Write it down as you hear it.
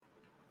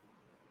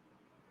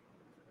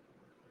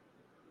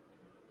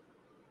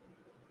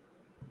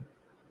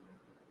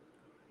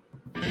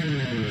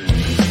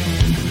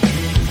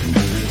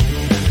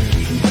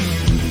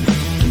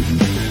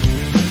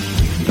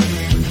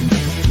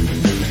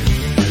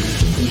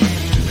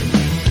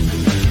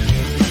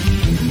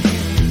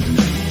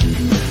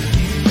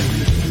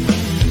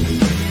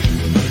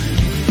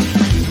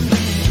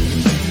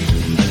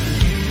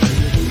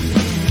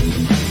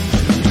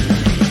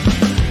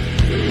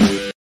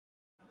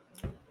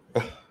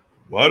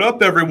What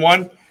up,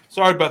 everyone?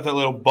 Sorry about that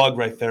little bug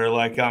right there.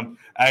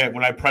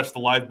 When I pressed the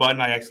live button,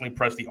 I accidentally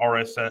pressed the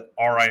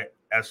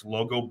RIS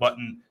logo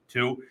button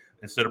too,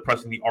 instead of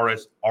pressing the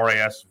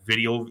RIS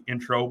video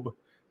intro.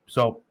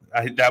 So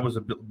that was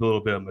a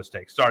little bit of a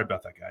mistake. Sorry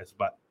about that, guys.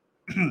 But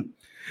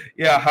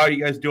yeah, how are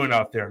you guys doing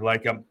out there?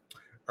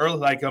 Early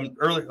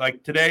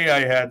today,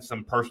 I had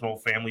some personal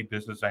family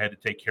business I had to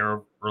take care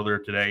of earlier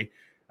today.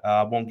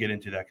 I won't get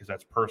into that because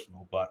that's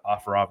personal, but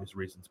for obvious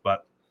reasons.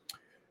 But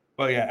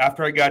yeah,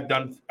 after I got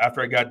done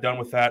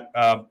with that,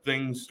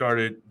 things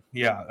started.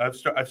 Yeah,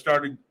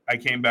 I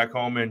came back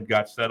home and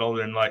got settled,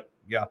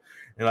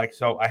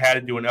 so I had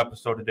to do an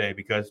episode today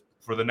because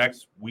for the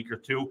next week or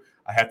two,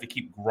 I have to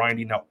keep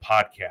grinding out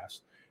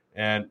podcasts,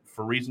 and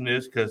for reason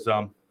is because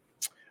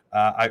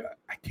I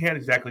can't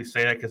exactly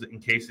say that because in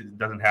case it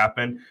doesn't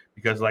happen,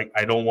 because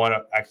I don't want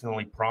to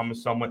accidentally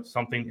promise someone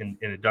something and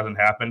it doesn't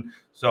happen.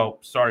 So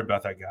sorry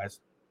about that, guys.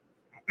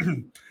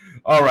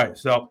 All right,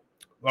 so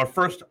our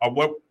first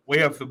what we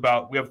have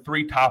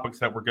three topics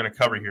that we're going to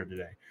cover here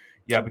today.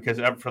 Yeah, because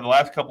for the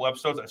last couple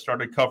episodes, I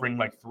started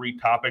covering three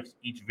topics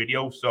each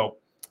video, so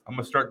I'm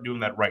gonna start doing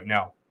that right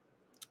now.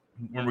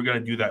 When we're gonna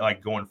do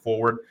that going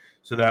forward,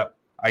 so that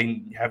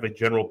I have a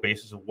general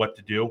basis of what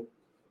to do,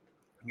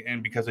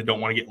 and because I don't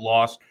want to get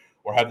lost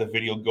or have the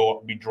video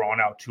be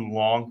drawn out too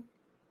long,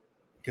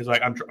 because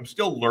I'm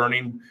still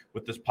learning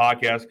with this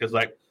podcast, because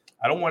I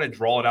don't want to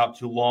draw it out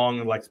too long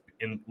and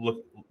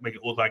make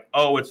it look like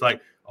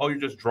you're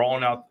just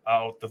drawing out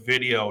the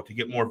video to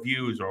get more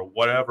views or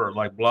whatever,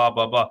 blah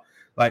blah blah.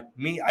 I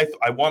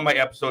want my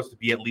episodes to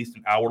be at least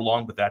an hour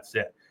long, but that's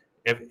it.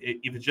 If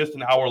it's just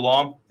an hour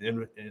long,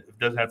 then it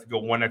doesn't have to go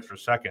one extra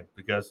second,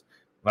 because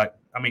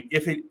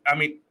if the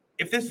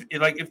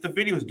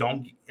videos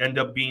don't end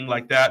up being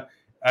like that,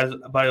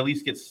 but at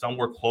least get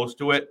somewhere close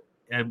to it,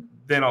 and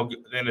then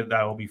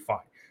that'll be fine.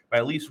 But I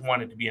at least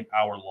want it to be an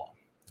hour long.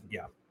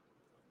 Yeah.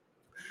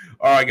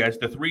 All right, guys.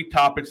 The three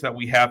topics that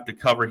we have to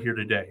cover here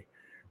today.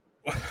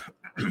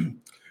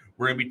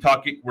 We're gonna be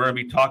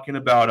talking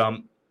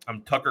about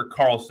Tucker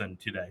Carlson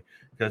today,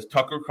 because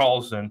Tucker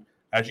Carlson,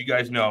 as you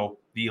guys know,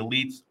 the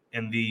elites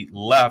and the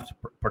left,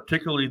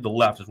 particularly the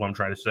left, is what I'm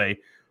trying to say,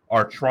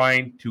 are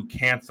trying to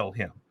cancel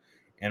him.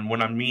 And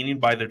what I'm meaning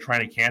by they're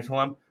trying to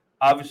cancel him,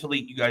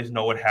 obviously, you guys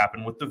know what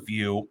happened with The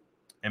View,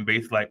 and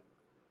basically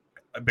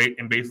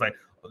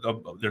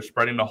they're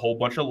spreading a whole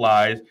bunch of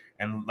lies,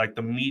 and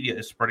the media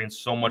is spreading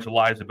so much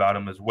lies about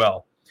him as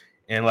well.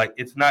 And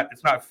it's not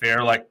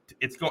fair.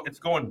 It's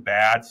going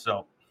bad.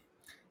 So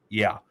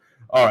yeah.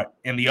 All right.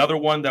 And the other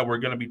one that we're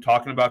going to be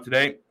talking about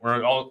today,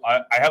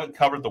 I haven't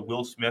covered the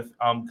Will Smith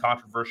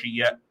controversy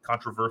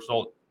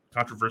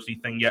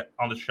thing yet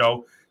on the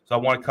show. So I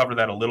want to cover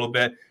that a little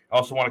bit. I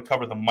also want to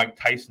cover the Mike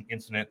Tyson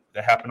incident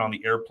that happened on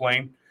the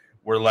airplane,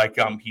 where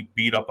he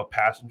beat up a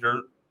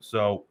passenger.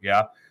 So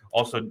yeah.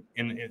 Also,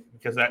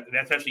 because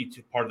that's actually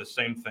part of the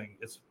same thing.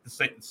 It's the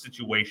same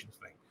situations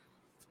thing.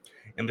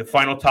 And the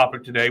final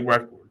topic today, we're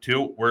going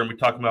to be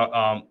talking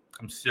about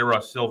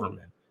Sarah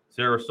Silverman.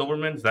 Sarah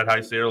Silverman, is that how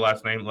you say her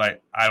last name? I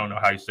don't know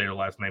how you say her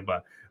last name,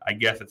 but I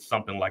guess it's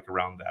something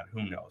around that.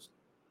 Who knows?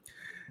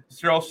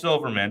 Sarah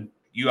Silverman,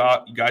 you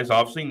guys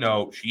obviously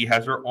know she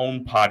has her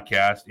own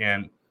podcast,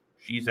 and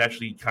she's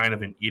actually kind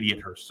of an idiot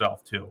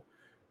herself too.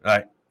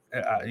 Yeah,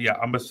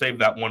 I'm going to save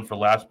that one for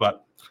last,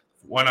 but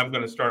one I'm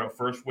going to start out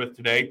first with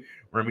today,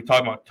 we're going to be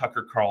talking about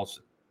Tucker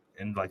Carlson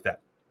and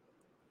that.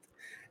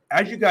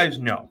 As you guys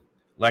know,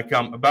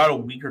 about a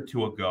week or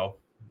two ago,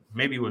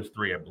 maybe it was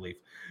 3, I believe,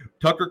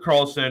 Tucker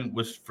Carlson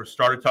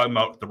started talking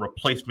about the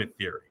replacement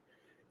theory.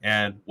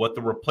 And what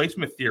the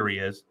replacement theory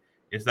is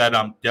that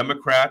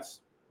Democrats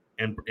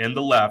and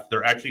the left,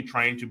 they're actually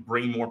trying to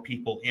bring more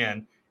people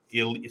in,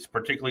 it's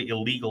particularly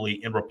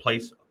illegally, and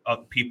replace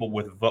people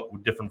with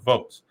different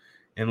votes.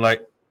 And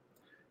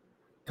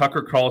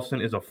Tucker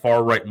Carlson is a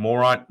far-right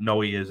moron.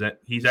 No, he isn't.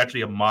 He's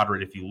actually a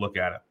moderate if you look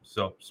at it.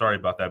 So sorry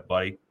about that,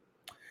 buddy.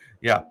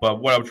 Yeah, but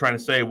what I was trying to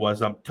say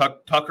was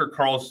Tucker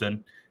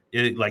Carlson,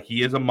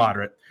 he is a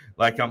moderate.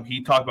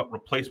 He talked about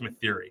replacement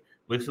theory.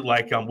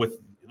 Basically, with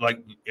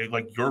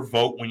your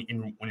vote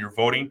when you're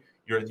voting,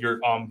 your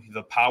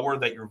the power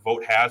that your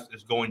vote has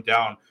is going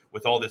down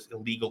with all this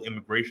illegal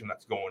immigration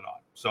that's going on.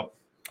 So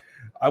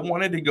I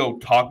wanted to go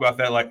talk about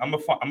that. I'm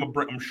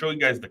gonna show you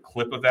guys the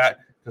clip of that,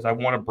 because I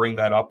want to bring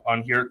that up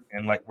on here,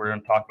 and we're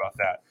gonna talk about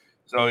that.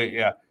 So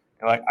yeah,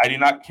 I do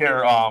not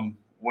care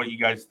what you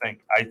guys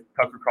think.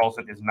 Tucker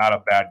Carlson is not a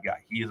bad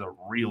guy. He is a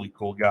really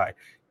cool guy,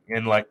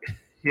 and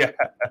yeah,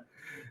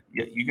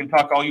 you can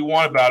talk all you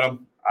want about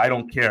him. I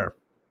don't care.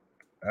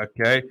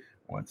 Okay,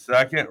 1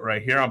 second,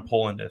 right here. I'm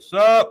pulling this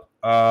up.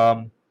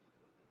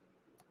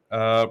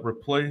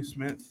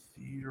 Replacement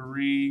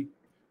theory.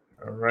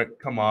 All right,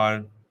 come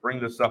on, bring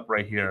this up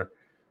right here.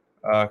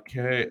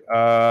 Okay.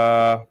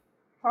 Oh,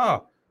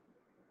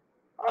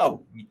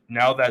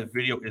 now that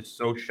video is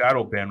so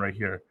shadow banned right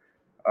here.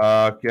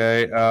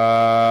 Okay.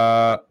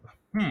 I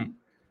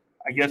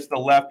guess the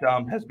left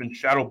has been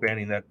shadow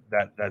banning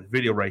that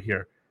video right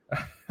here.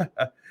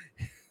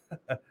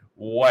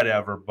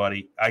 Whatever,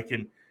 buddy.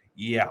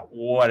 Yeah,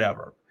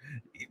 whatever.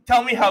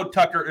 Tell me how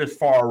Tucker is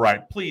far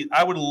right. Please,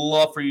 I would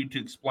love for you to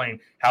explain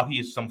how he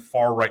is some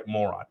far right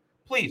moron.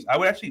 Please, I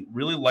would actually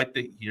really like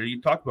to hear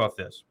you talk about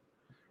this.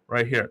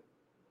 Right here.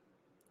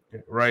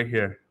 Right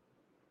here.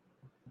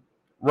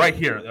 Right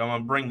here. I'm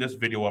going to bring this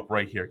video up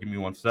right here. Give me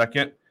 1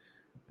 second.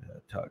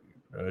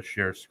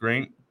 Share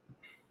screen.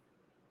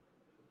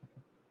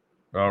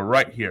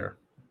 Right here.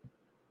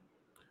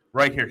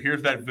 Right here.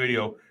 Here's that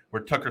video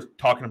where Tucker's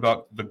talking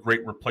about the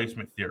great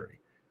replacement theory.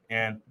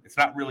 And it's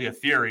not really a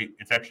theory.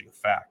 It's actually a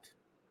fact.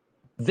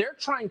 They're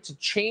trying to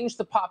change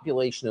the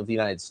population of the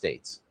United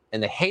States.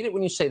 And they hate it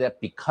when you say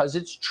that because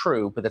it's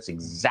true, but that's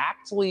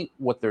exactly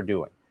what they're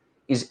doing.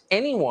 Is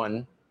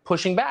anyone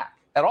pushing back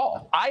at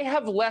all? I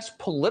have less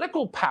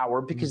political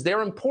power because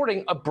they're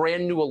importing a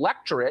brand new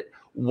electorate.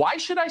 Why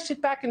should I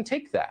sit back and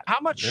take that? How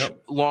much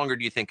longer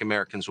do you think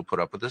Americans will put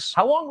up with this?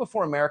 How long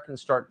before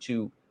Americans start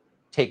to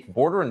take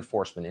border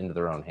enforcement into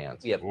their own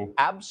hands? We have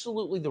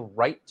absolutely the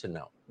right to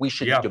know. We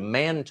should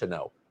demand to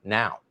know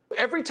now.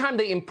 Every time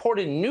they import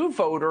a new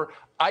voter,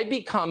 I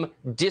become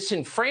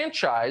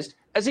disenfranchised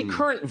as a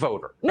current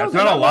voter. No, that's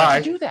not a lie.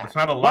 To do that. That's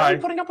not a lie. Why are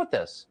we putting up with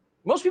this?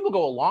 Most people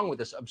go along with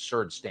this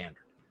absurd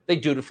standard. They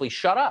dutifully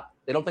shut up.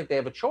 They don't think they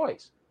have a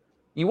choice.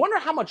 You wonder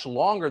how much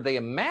longer they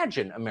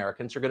imagine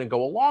Americans are going to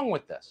go along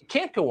with this. It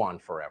can't go on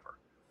forever,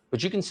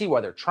 but you can see why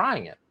they're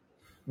trying it.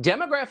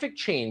 Demographic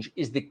change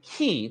is the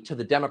key to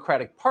the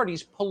Democratic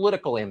Party's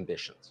political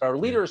ambitions. Our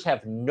leaders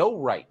have no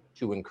right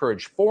to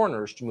encourage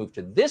foreigners to move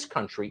to this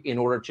country in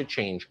order to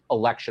change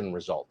election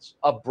results.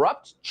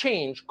 Abrupt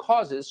change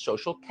causes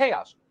social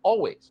chaos,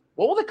 always.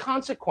 What will the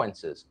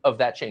consequences of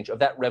that change, of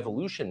that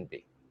revolution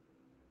be?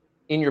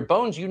 In your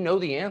bones, you know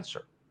the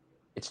answer.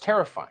 It's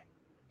terrifying.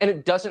 And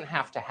it doesn't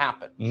have to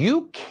happen.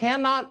 You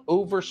cannot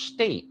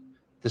overstate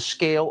the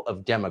scale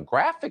of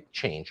demographic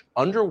change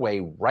underway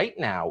right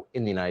now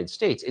in the United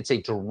States. It's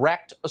a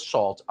direct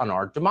assault on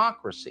our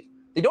democracy.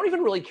 They don't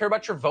even really care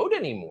about your vote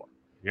anymore.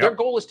 Yep. Their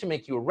goal is to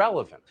make you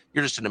irrelevant.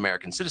 You're just an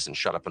American citizen.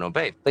 Shut up and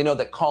obey. They know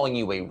that calling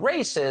you a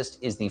racist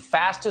is the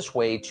fastest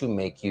way to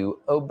make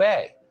you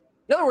obey.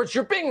 In other words,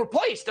 you're being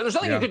replaced and there's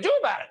nothing you can do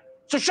about it.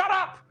 So shut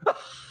up.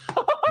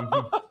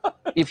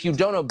 If you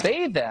don't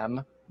obey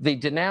them, they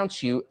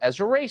denounce you as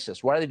a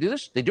racist. Why do they do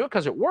this? They do it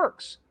because it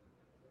works.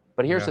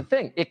 But here's the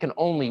thing. It can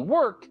only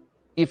work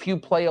if you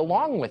play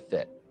along with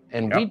it.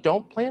 And we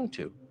don't plan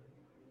to.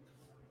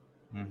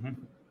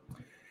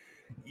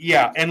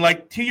 Yeah, and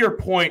like to your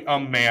point,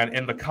 man,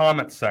 in the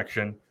comment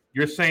section,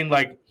 you're saying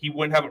like he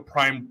wouldn't have a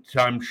prime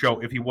time show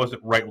if he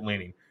wasn't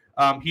right-leaning.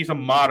 He's a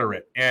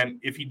moderate, and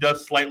if he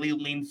does slightly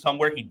lean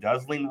somewhere, he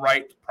does lean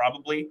right,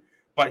 probably,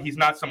 but he's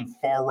not some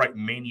far-right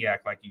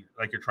maniac like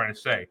you're trying to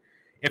say.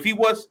 If he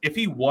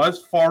was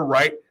far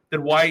right,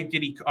 then why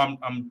did he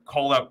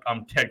call out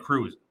Ted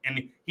Cruz?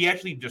 And he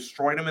actually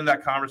destroyed him in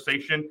that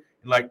conversation.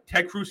 Like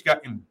Ted Cruz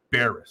got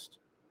embarrassed.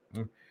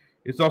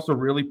 It's also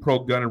really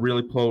pro-gun and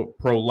really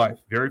pro-life.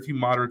 Very few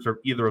moderates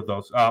are either of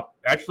those.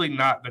 Actually,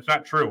 not. That's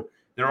not true.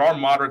 There are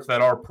moderates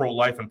that are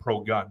pro-life and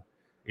pro-gun,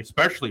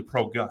 especially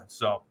pro-gun.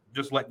 So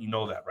just letting you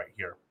know that right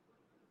here.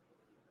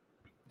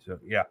 So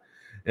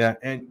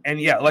and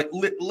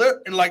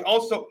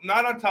also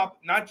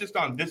not just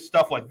on this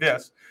stuff like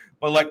this,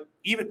 but like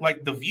even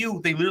like The View,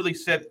 they literally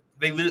said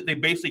they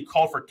basically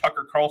called for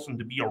Tucker Carlson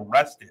to be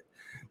arrested,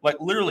 like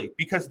literally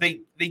because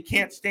they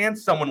can't stand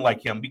someone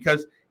like him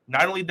because.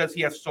 Not only does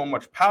he have so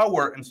much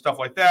power and stuff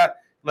like that,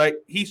 like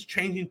he's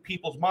changing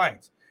people's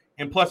minds.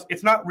 And plus,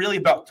 it's not really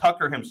about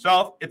Tucker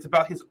himself. It's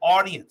about his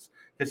audience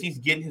because he's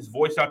getting his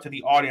voice out to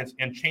the audience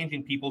and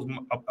changing people's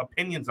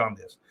opinions on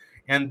this.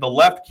 And the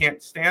left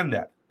can't stand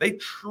that. They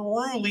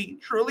truly,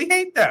 truly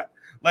hate that.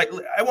 Like,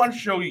 I want to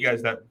show you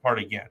guys that part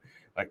again.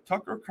 Like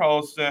Tucker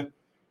Carlson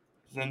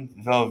is in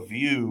The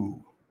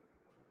View.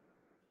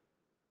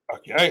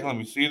 Okay, let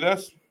me see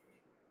this.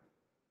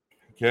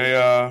 Okay,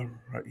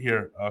 right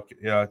here. Okay,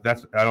 yeah,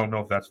 I don't know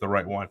if that's the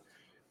right one.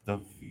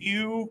 The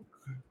View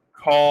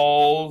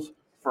calls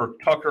for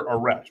Tucker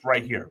arrest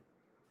right here.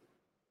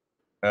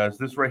 Is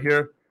this right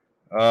here?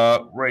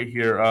 Right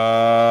here.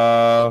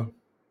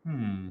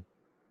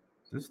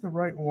 Is this the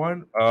right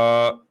one?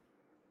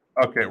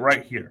 Okay,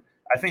 right here.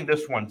 I think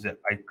this one's it.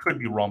 I could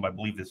be wrong, but I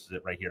believe this is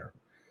it right here.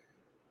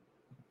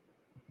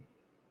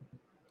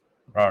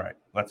 All right,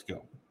 let's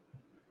go.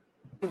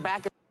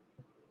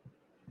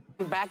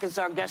 Back as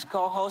our guest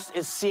co-host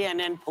is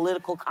CNN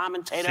political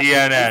commentator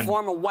and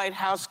former White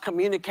House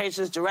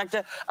communications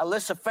director,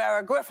 Alyssa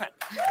Farah Griffin.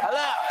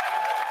 Hello.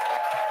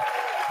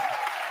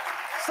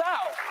 So,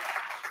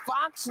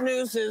 Fox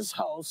News'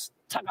 host,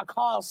 Tucker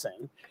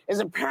Carlson,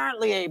 is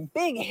apparently a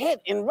big hit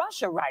in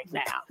Russia right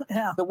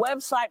now. The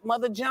website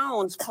Mother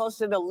Jones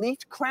posted a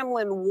leaked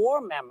Kremlin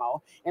war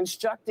memo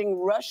instructing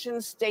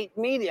Russian state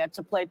media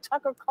to play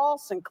Tucker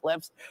Carlson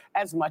clips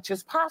as much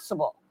as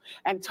possible.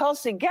 And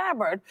Tulsi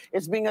Gabbard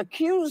is being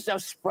accused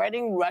of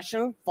spreading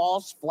Russian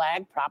false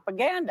flag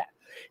propaganda.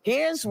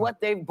 Here's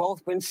what they've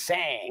both been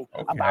saying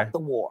about the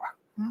war.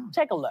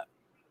 Take a look.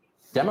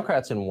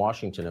 Democrats in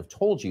Washington have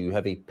told you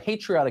have a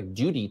patriotic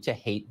duty to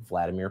hate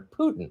Vladimir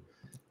Putin.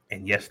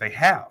 And yes, they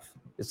have.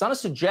 It's not a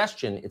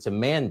suggestion, it's a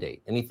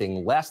mandate.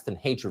 Anything less than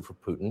hatred for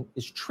Putin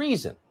is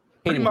treason.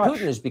 Hating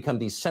Putin has become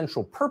the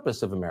central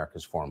purpose of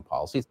America's foreign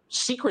policy.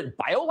 Secret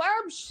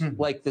biolabs?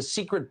 Like the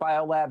secret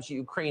biolabs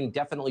Ukraine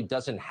definitely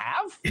doesn't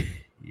have?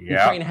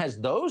 Ukraine has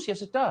those?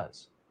 Yes, it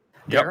does.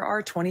 There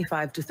are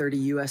 25 to 30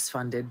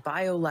 U.S.-funded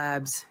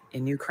biolabs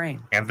in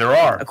Ukraine. And there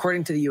are.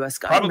 According to the U.S.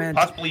 government,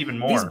 possibly even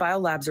more. These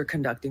biolabs are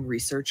conducting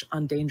research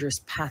on dangerous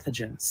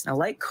pathogens. Now,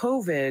 like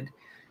COVID,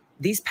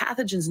 these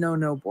pathogens know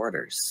no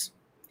borders.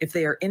 If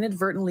they are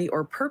inadvertently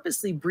or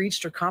purposely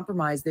breached or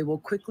compromised, they will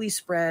quickly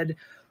spread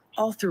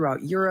all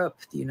throughout Europe,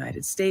 the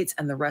United States,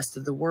 and the rest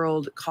of the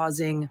world,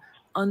 causing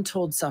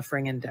untold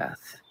suffering and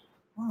death.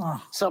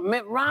 So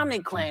Mitt Romney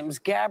claims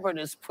Gabbard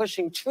is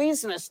pushing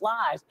treasonous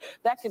lies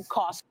that could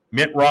cost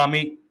Mitt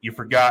Romney, you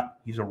forgot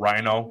he's a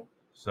rhino.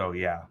 So,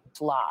 yeah.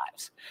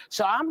 Lives.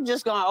 So I'm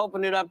just going to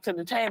open it up to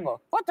the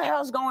table. What the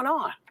hell's going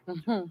on?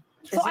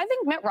 So I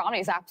think Mitt Romney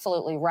is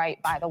absolutely right,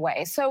 by the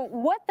way. So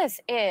what this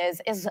is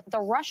the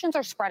Russians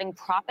are spreading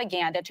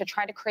propaganda to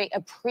try to create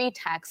a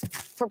pretext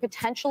for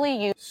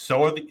potentially use.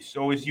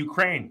 So is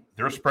Ukraine.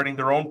 They're spreading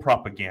their own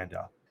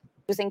propaganda.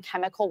 Using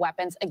chemical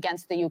weapons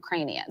against the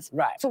Ukrainians.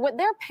 Right. So what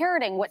they're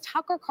parroting, what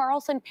Tucker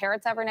Carlson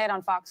parrots every night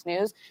on Fox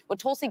News, what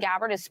Tulsi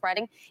Gabbard is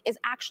spreading, is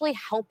actually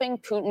helping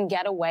Putin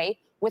get away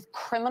with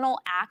criminal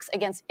acts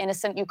against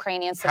innocent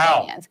Ukrainian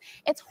civilians.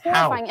 It's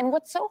horrifying. And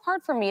what's so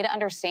hard for me to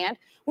understand,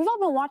 we've all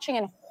been watching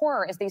in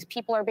horror as these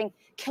people are being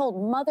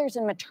killed, mothers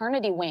in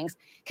maternity wings.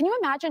 Can you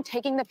imagine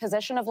taking the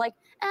position of like,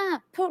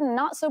 Putin,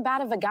 not so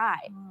bad of a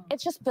guy?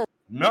 It's just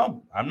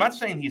No, I'm not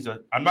saying he's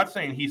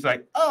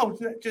like, oh,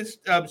 just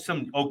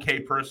some okay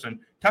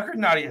person. Tucker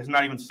has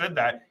not even said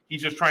that.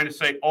 He's just trying to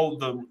say, oh,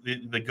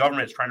 the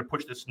government is trying to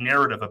push this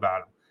narrative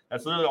about him.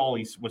 That's literally all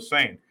he was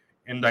saying.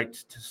 And like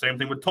same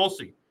thing with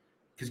Tulsi.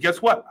 Because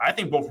guess what? I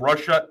think both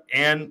Russia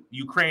and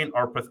Ukraine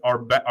are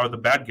the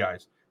bad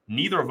guys.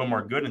 Neither of them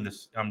are good in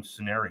this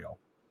scenario.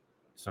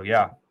 So,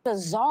 yeah.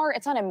 bizarre.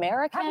 It's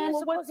un-American. I mean,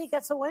 suppose he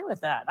gets away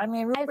with that. I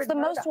mean, it's the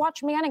most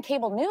watched man in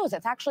cable news.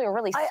 It's actually a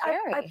really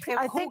scary.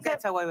 I think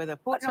gets away with it.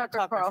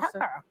 Tucker.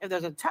 If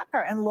there's a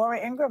Tucker and Laura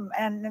Ingraham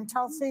and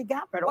Tulsi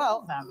Gabbard.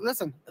 Well,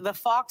 listen, the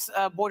Fox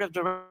board of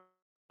directors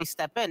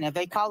step in. If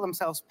they call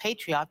themselves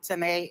patriots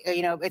and they,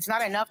 it's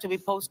not enough to be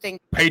posting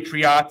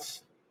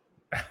patriots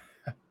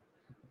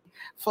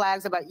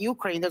flags about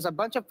Ukraine. There's a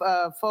bunch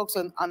of folks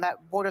on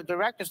that board of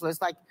directors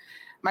list, like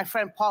my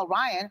friend Paul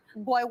Ryan,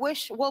 who I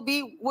wish would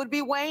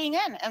be weighing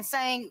in and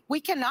saying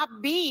we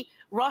cannot be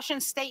Russian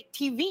state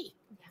TV,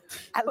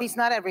 at least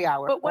not every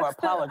hour. But what's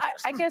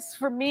I guess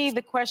for me,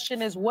 the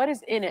question is, what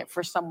is in it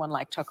for someone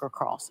like Tucker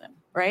Carlson,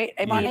 right?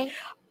 I mean,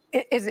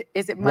 is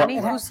it money?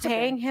 Who's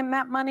paying him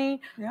that money?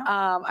 Yeah.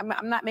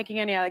 I'm not making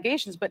any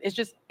allegations, but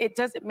it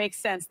doesn't make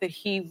sense that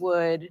he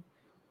would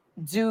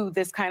do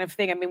this kind of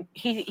thing. I mean,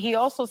 he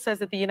also says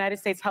that the United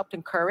States helped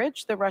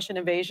encourage the Russian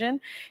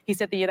invasion. He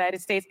said the United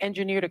States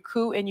engineered a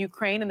coup in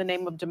Ukraine in the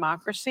name of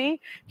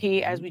democracy.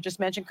 He, as we just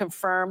mentioned,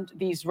 confirmed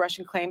these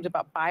Russian claims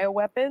about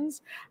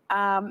bioweapons.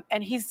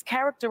 And he's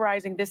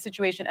characterizing this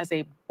situation as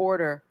a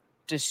border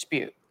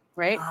dispute.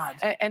 Right.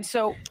 And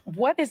so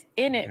what is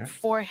in it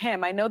for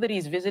him? I know that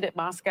he's visited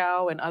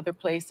Moscow and other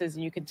places,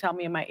 and you can tell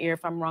me in my ear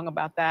if I'm wrong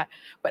about that.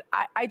 But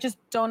I just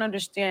don't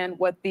understand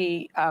what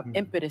the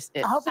impetus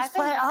is. I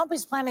hope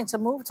he's planning to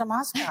move to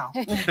Moscow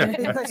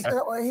because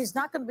he's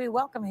not going to be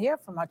welcome here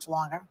for much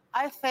longer.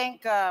 I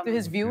think. Do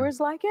his viewers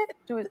like it?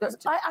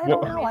 I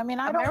don't know. I mean,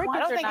 I don't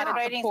think the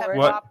ratings have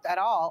dropped at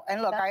all.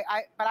 And look,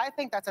 but I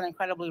think that's an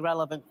incredibly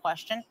relevant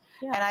question.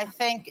 Yeah. And I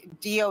think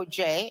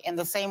DOJ, in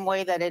the same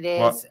way that it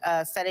is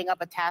setting up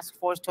a task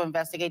force to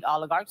investigate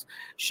oligarchs,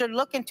 should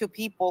look into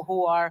people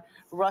who are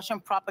Russian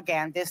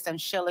propagandists and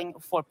shilling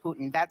for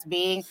Putin. That's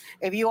being,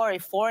 if you are a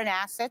foreign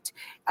asset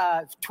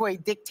to a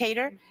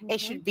dictator, it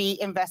should be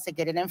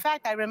investigated. In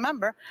fact, I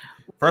remember.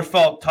 First of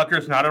all,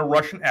 Tucker's not a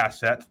Russian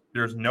asset.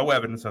 There's no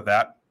evidence of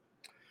that.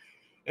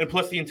 And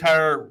plus, the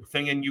entire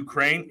thing in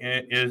Ukraine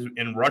is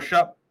in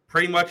Russia.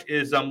 Pretty much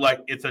is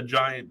like it's a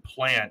giant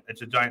plant.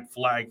 It's a giant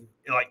flag.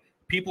 Like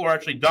people are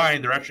actually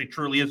dying. There actually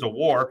truly is a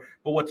war.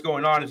 But what's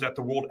going on is that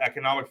the World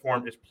Economic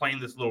Forum is playing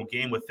this little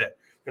game with it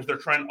because they're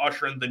trying to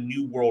usher in the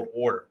new world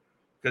order.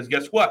 Because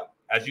guess what?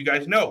 As you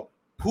guys know,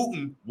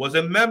 Putin was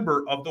a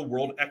member of the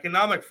World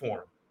Economic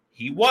Forum.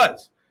 He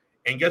was.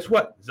 And guess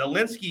what?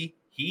 Zelensky,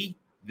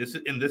 this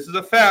is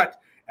a fact,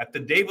 at the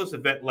Davos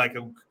event like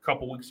a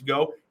couple weeks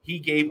ago, he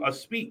gave a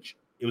speech.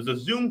 It was a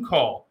Zoom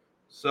call.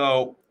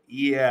 So,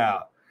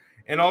 yeah.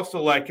 And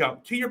also, like,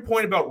 to your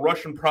point about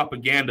Russian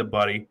propaganda,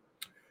 buddy,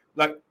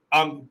 like,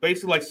 I'm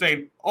basically like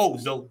saying,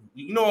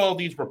 you know, all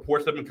these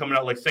reports that have been coming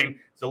out, like saying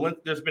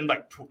there's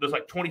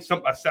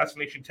 20-some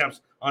assassination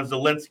attempts on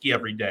Zelensky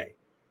every day.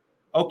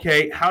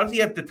 Okay, how does he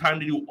have the time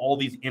to do all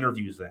these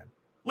interviews then?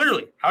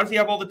 Literally, how does he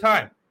have all the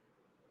time?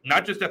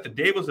 Not just at the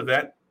Davos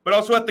event, but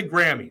also at the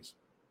Grammys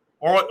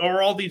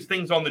or all these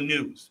things on the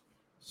news.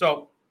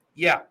 So,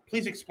 yeah,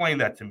 please explain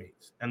that to me.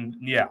 And,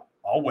 yeah,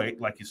 I'll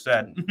wait, like you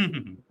said.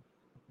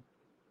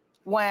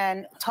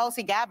 When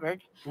Tulsi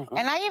Gabbard,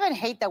 and I even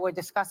hate that we're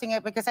discussing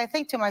it because I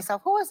think to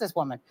myself, who is this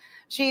woman?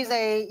 She's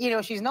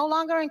she's no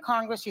longer in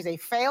Congress. She's a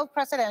failed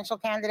presidential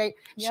candidate.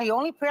 Yeah. She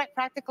only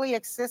practically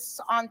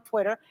exists on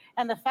Twitter.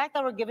 And the fact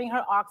that we're giving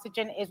her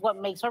oxygen is what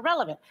makes her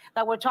relevant,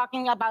 that we're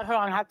talking about her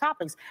on Hot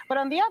Topics. But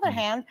on the other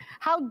hand,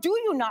 how do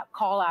you not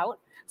call out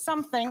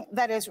something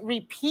that is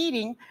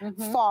repeating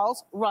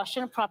false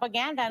Russian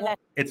propaganda? And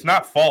it's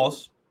not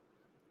false.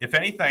 If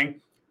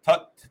anything,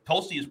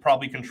 Tulsi is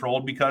probably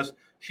controlled because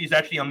she's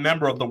actually a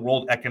member of the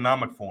World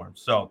Economic Forum.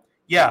 So,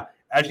 yeah,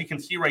 as you can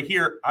see right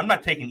here, I'm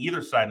not taking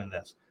either side in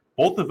this.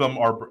 Both of them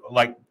are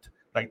like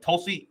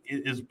Tulsi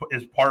is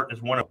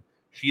one of.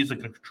 She is a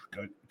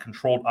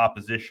controlled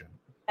opposition.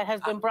 That has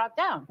been brought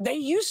down. They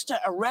used to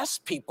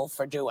arrest people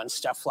for doing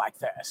stuff like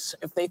this.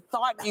 If they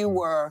thought you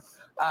were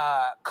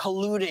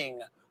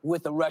colluding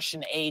with a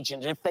Russian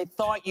agent, if they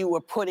thought you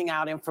were putting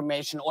out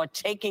information or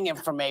taking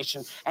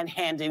information and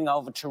handing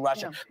over to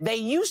Russia, they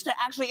used to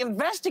actually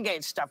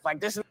investigate stuff like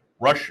this.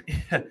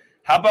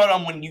 How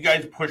about when you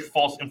guys push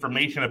false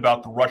information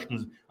about the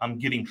Russians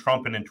getting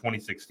Trump in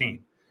 2016?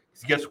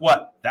 Because guess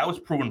what? That was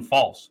proven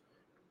false.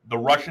 The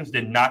Russians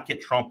did not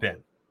get Trump in.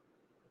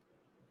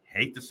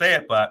 Hate to say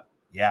it, but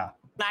yeah.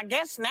 I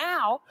guess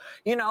now,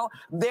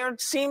 there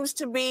seems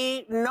to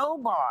be no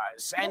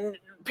bars, and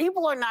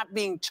people are not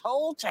being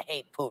told to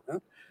hate Putin.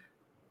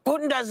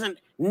 Putin doesn't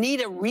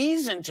need a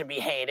reason to be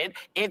hated.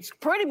 It's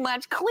pretty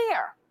much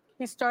clear.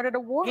 He started a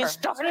war. He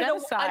started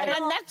an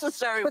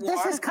unnecessary war. But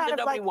this is kind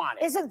of like,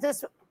 wanted. Isn't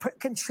this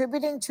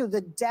contributing to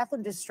the death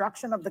and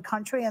destruction of the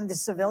country and the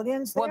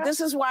civilians there? Well, this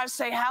is why I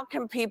say, how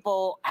can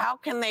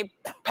they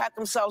pat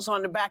themselves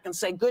on the back and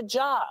say, good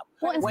job?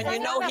 Well, when you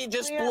know he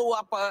just blew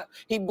up a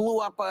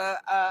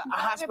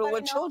hospital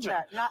with children.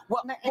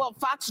 Well,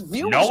 Fox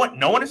viewers.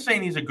 No one is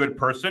saying he's a good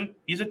person.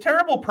 He's a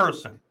terrible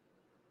person.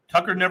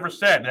 Tucker never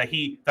said that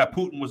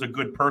Putin was a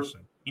good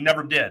person. He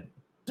never did.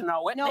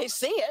 Know it. They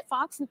see it.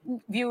 Fox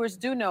viewers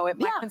do know it.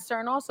 My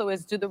concern also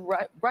is, do the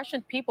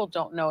Russian people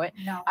don't know it?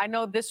 No. I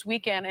know this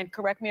weekend, and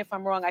correct me if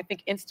I'm wrong, I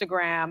think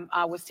Instagram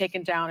was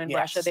taken down in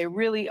Russia. They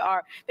really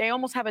are. They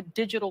almost have a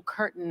digital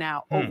curtain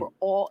now over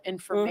all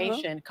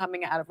information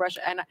coming out of Russia.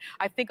 And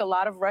I think a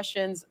lot of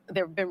Russians,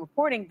 they've been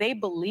reporting, they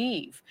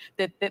believe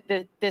that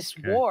this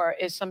war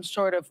is some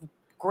sort of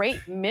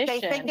great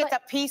mission. They think it's a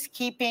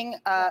peacekeeping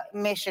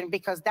mission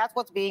because that's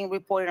what's being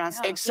reported on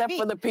TV. Except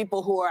for the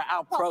people who are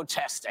out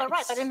protesting.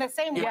 But in the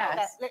same way,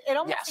 it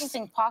almost seems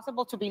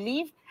impossible to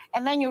believe.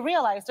 And then you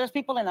realize there's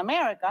people in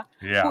America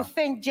who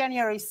think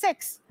January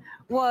 6th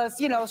was,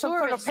 some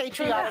sort of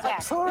patriotic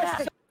act.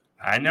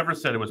 I never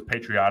said it was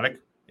patriotic.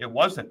 It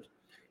wasn't.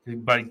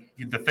 But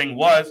the thing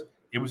was,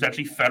 it was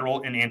actually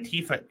federal and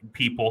Antifa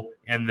people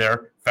and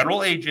their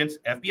federal agents,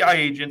 FBI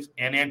agents,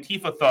 and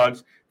Antifa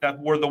thugs that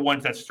were the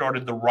ones that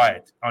started the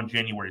riot on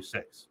January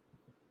 6th.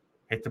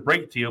 Hate to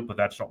break it to you, but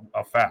that's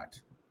a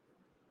fact.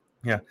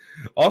 Yeah.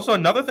 Also,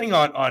 another thing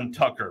on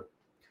Tucker,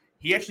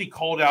 he actually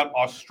called out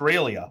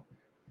Australia.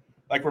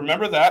 Like,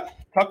 remember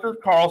that? Tucker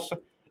Carlson,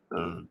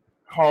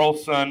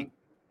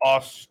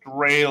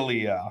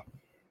 Australia.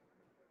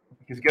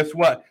 Because guess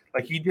what?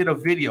 Like, he did a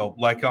video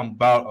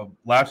about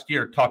last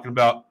year talking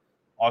about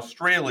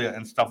Australia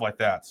and stuff like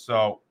that.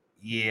 So,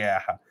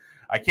 yeah.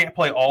 I can't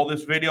play all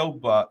this video,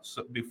 but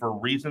for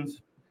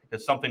reasons,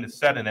 there's something that's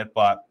said in it,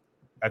 but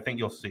I think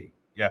you'll see.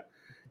 Yeah.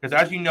 Because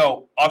as you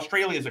know,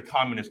 Australia is a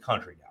communist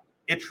country now.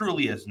 It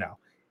truly is now.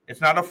 It's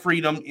not a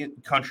freedom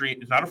country.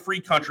 It's not a free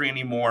country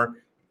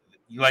anymore.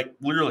 If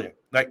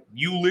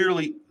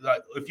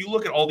you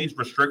look at all these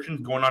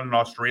restrictions going on in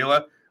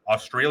Australia,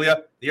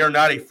 they are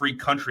not a free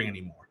country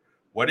anymore.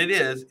 What it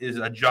is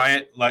a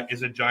giant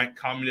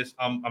communist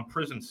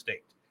prison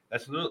state.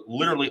 That's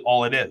literally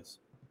all it is.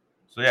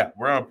 So, yeah,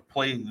 we're going to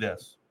play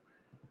this.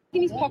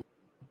 Give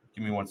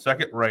me 1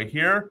 second. Right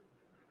here.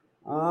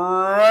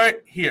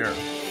 Right here.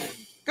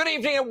 Good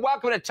evening and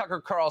welcome to Tucker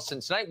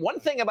Carlson tonight.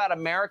 One thing about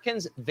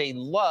Americans, they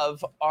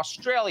love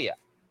Australia.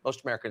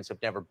 Most Americans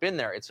have never been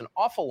there. It's an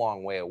awful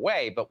long way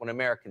away, but when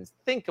Americans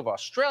think of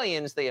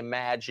Australians, they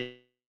imagine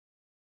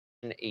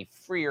a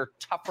freer,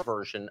 tougher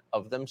version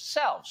of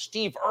themselves.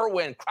 Steve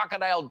Irwin,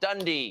 Crocodile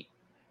Dundee,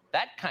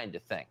 that kind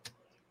of thing.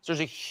 So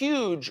there's a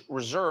huge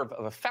reserve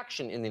of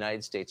affection in the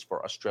United States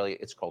for Australia,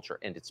 its culture,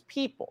 and its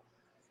people.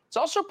 It's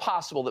also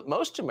possible that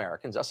most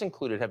Americans, us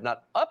included, have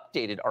not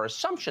updated our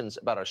assumptions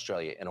about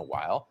Australia in a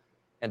while,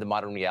 and the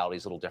modern reality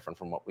is a little different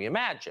from what we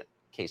imagine.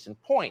 Case in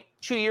point,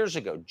 2 years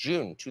ago,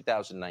 June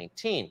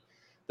 2019,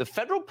 the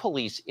federal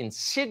police in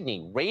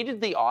Sydney raided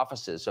the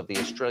offices of the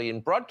Australian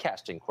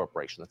Broadcasting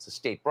Corporation, that's the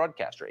state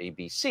broadcaster,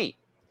 ABC.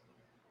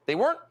 They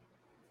weren't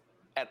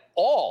at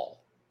all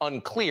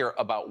unclear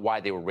about why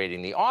they were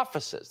raiding the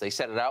offices. They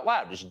said it out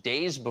loud. Just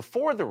days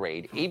before the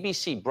raid,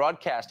 ABC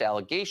broadcast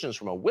allegations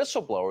from a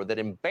whistleblower that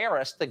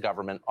embarrassed the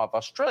government of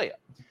Australia.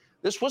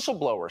 This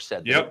whistleblower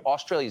said that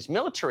Australia's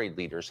military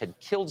leaders had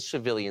killed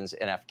civilians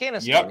in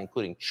Afghanistan,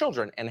 including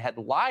children, and had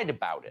lied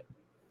about it.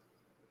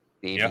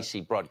 The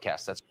ABC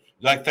broadcast.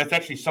 Like that's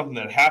actually something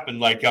that happened.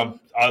 Like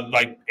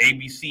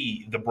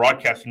ABC, the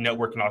broadcasting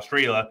network in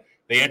Australia,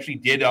 they actually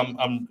did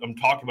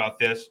talk about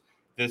this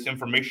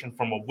information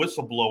from a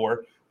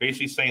whistleblower,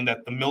 basically saying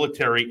that the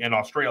military in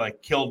Australia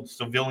killed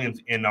civilians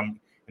in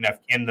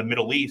the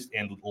Middle East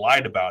and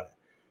lied about it.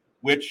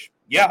 Which,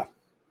 yeah,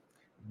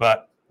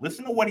 but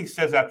listen to what he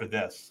says after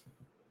this.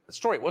 The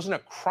story, it wasn't a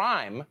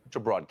crime to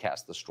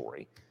broadcast the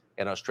story,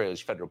 and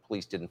Australia's federal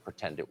police didn't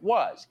pretend it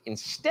was.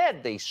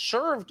 Instead, they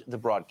served the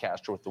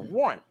broadcaster with a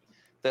warrant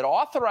that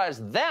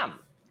authorized them,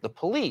 the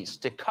police,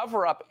 to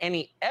cover up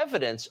any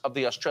evidence of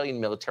the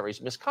Australian military's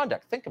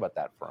misconduct. Think about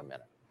that for a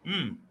minute.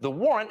 The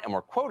warrant, and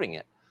we're quoting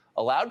it,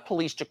 allowed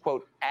police to,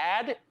 quote,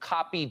 add,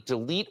 copy,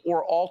 delete,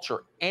 or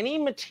alter any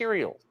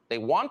material they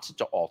wanted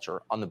to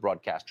alter on the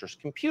broadcaster's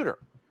computer.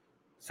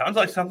 Sounds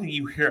like something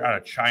you hear out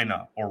of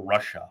China or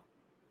Russia.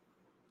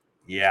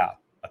 Yeah,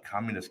 a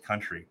communist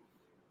country.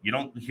 You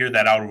don't hear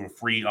that out of a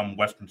free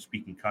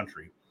Western-speaking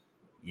country.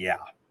 Yeah.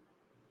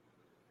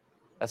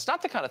 That's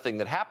not the kind of thing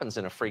that happens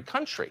in a free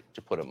country,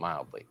 to put it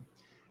mildly.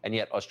 And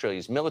yet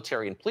Australia's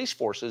military and police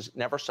forces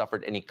never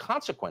suffered any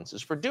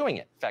consequences for doing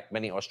it. In fact,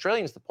 many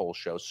Australians, the polls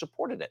show,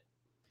 supported it.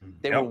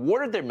 They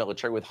rewarded their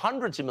military with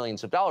hundreds of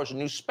millions of dollars in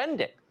new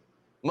spending.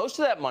 Most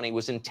of that money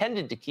was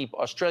intended to keep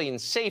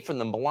Australians safe from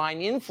the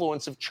malign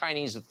influence of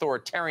Chinese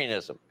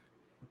authoritarianism.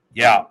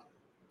 Yeah,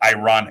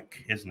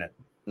 ironic, isn't it?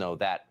 No,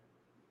 that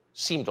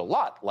seemed a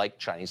lot like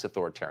Chinese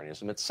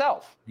authoritarianism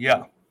itself.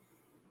 Yeah.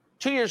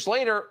 2 years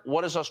later,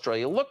 what does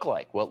Australia look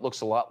like? Well, it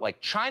looks a lot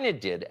like China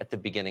did at the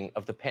beginning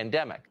of the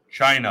pandemic.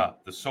 China,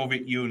 the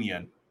Soviet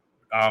Union,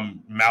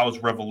 Mao's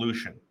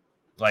revolution.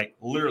 Like,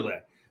 literally,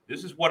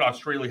 this is what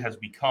Australia has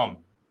become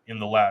in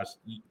the last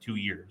 2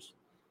 years.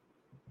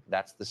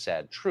 That's the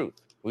sad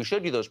truth. We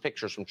showed you those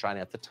pictures from China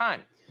at the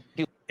time.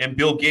 And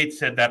Bill Gates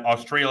said that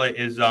Australia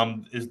is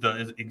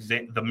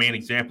the main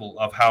example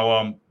of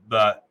how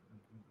the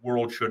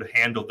world should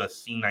handle the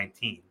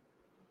C-19.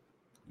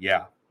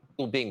 Yeah.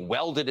 People being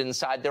welded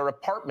inside their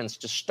apartments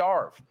to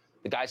starve.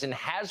 The guys in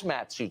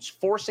hazmat suits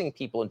forcing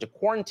people into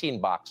quarantine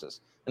boxes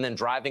and then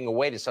driving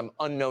away to some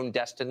unknown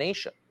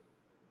destination.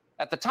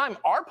 At the time,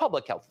 our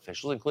public health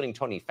officials, including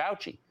Tony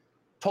Fauci,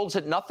 told us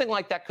that nothing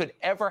like that could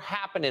ever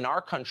happen in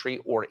our country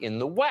or in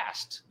the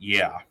West.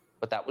 Yeah.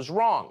 But that was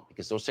wrong,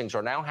 because those things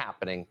are now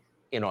happening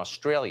in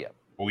Australia.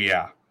 Oh,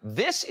 yeah.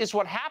 This is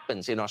what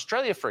happens in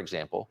Australia, for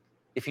example,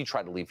 if you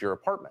try to leave your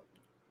apartment.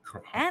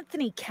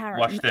 Anthony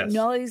Karen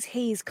knows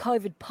he's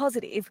COVID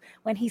positive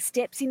when he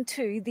steps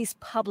into this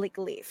public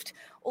lift.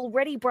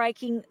 Already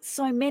breaking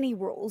so many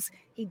rules,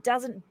 he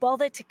doesn't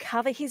bother to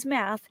cover his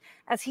mouth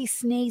as he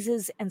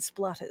sneezes and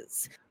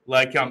splutters.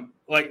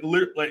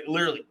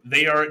 Literally,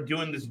 they are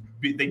doing this.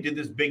 They did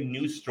this big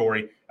news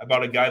story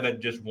about a guy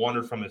that just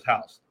wandered from his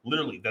house.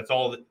 Literally, that's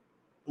all.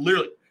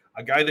 Literally,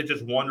 a guy that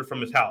just wandered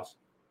from his house.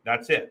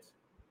 That's it.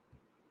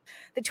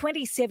 The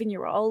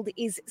 27-year-old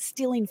is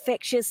still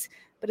infectious,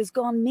 but has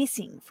gone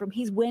missing from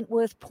his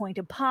Wentworth Point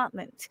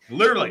apartment.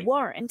 Literally. A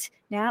warrant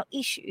now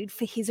issued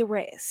for his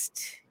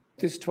arrest.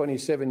 This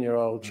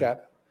 27-year-old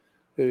chap,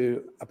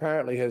 who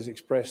apparently has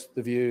expressed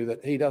the view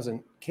that he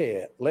doesn't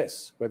care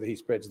less whether he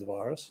spreads the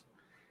virus,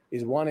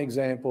 is one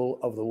example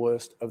of the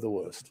worst of the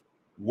worst.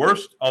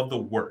 Worst of the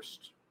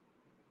worst.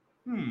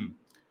 Why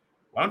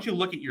don't you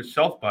look at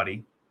yourself,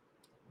 buddy?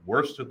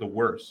 Worst of the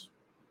worst.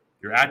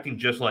 You're acting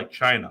just like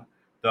China.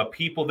 The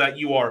people that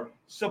you are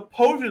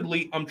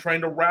supposedly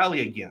trying to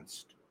rally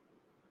against.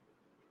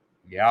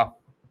 Yeah.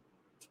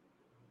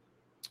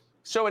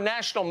 So a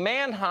national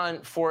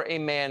manhunt for a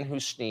man who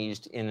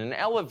sneezed in an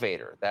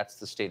elevator. That's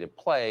the state of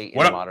play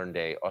in modern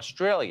day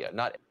Australia.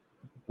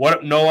 What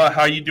up, Noah?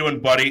 How you doing,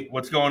 buddy?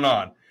 What's going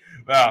on?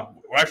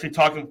 We're actually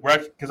talking.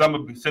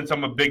 Since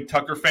I'm a big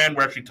Tucker fan,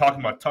 we're actually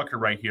talking about Tucker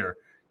right here,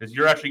 because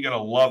you're actually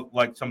gonna love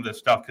some of this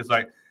stuff, because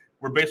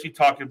we're basically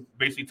talking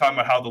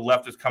about how the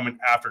left is coming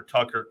after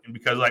Tucker, and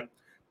because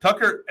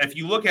Tucker, if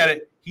you look at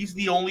it, he's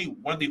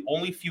one of the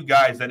only few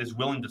guys that is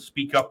willing to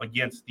speak up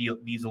against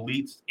these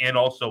elites and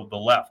also the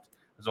left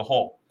as a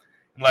whole.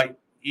 And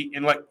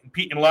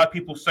a lot of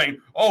people saying,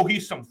 "Oh,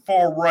 he's some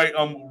far right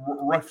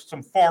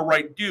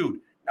dude."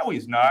 No,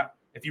 he's not.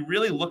 If you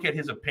really look at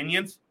his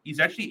opinions,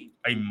 he's actually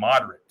a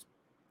moderate.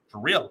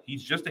 For real,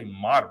 he's just a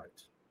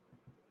moderate.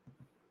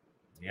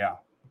 Yeah.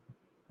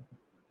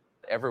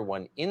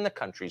 Everyone in the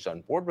country is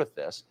on board with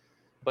this.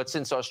 But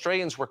since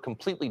Australians were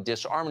completely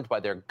disarmed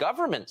by their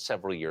government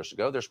several years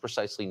ago, there's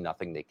precisely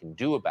nothing they can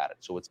do about it.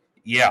 So it's...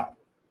 Yeah.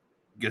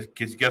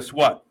 Because guess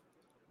what?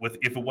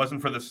 If it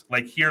wasn't for this,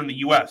 like here in the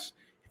U.S.,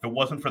 if it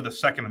wasn't for the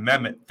Second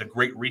Amendment, the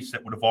Great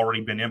Reset would have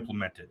already been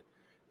implemented.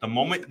 The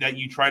moment that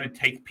you try to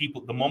take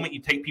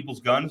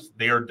people's guns,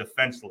 they are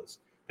defenseless.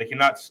 They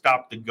cannot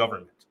stop the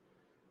government.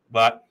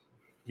 But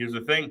here's the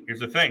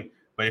thing.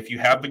 But if you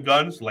have the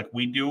guns like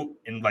we do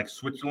and like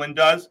Switzerland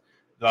does,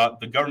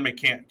 the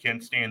government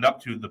can't stand up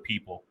to the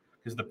people,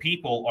 because the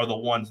people are the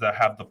ones that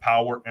have the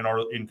power and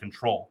are in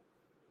control.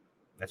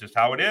 That's just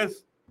how it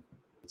is.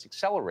 It's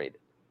accelerated.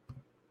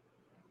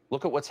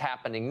 Look at what's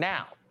happening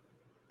now.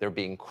 They're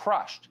being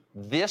crushed.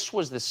 This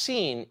was the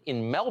scene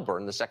in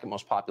Melbourne, the second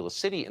most populous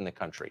city in the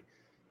country,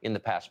 in the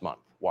past month.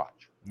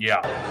 Watch.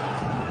 Yeah.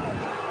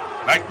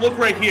 Like, look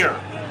right here.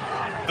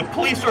 The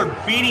police are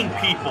beating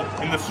people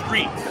in the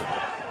streets.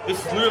 This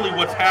is literally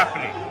what's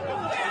happening.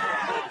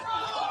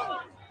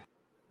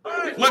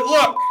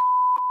 Look.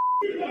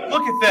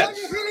 Look at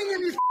this.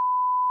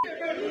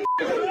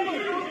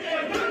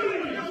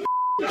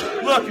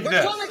 Look at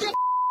this.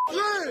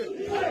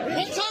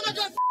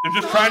 They're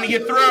just trying to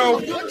get through.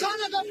 Look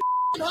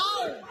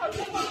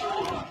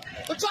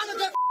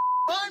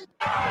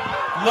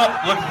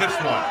at this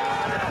one.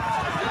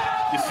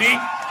 You see?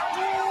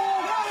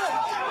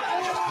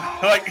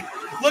 Like,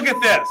 look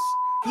at this.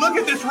 Look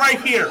at this right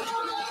here.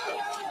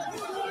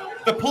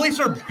 The police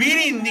are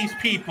beating these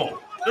people.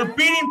 They're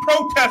beating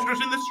protesters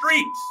in the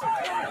streets.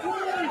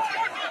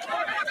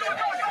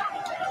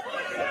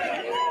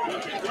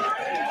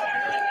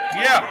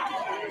 Yeah.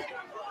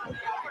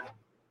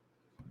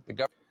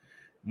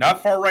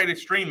 Not far-right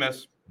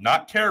extremists,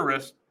 not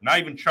terrorists, not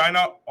even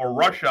China or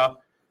Russia,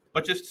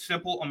 but just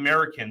simple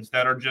Americans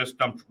that are just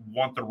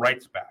want their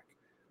rights back,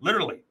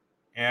 literally.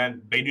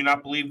 And they do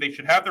not believe they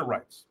should have their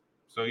rights.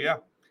 So, yeah.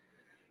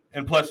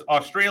 And plus,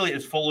 Australia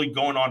is fully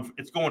going on.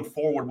 It's going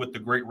forward with the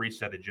Great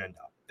Reset agenda.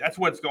 That's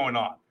what's going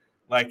on.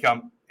 Like,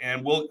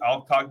 and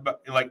I'll talk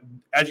about, like,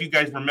 as you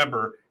guys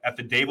remember, at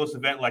the Davos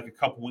event, like a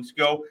couple weeks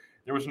ago,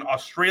 there was an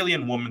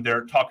Australian woman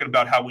there talking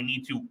about how we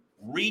need to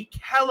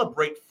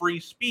recalibrate free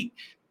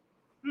speech.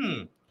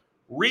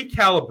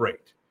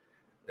 Recalibrate.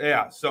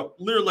 Yeah, so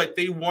literally, like,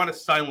 they want to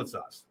silence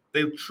us.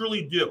 They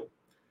truly do.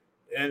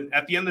 And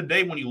at the end of the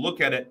day, when you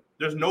look at it,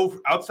 there's no,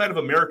 outside of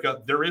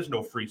America, there is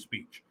no free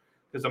speech.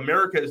 Because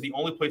America is the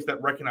only place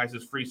that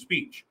recognizes free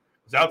speech.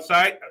 Because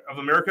outside of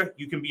America,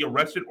 you can be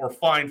arrested or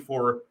fined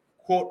for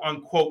quote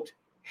unquote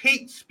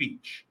hate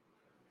speech.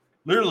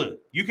 Literally,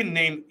 you can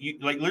name,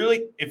 like,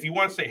 literally, if you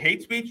want to say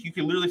hate speech, you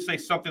can literally say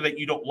something that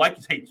you don't like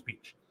is hate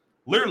speech.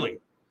 Literally,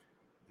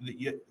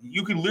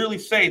 you can literally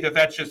say that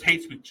that's just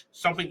hate speech,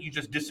 something you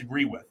just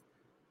disagree with.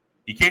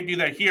 You can't do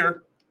that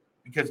here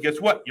because guess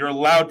what? You're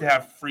allowed to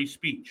have free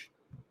speech.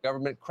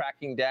 Government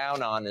cracking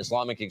down on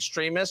Islamic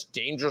extremists,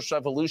 dangerous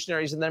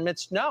revolutionaries in their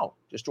midst? No,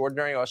 just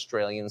ordinary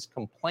Australians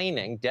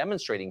complaining,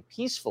 demonstrating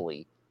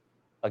peacefully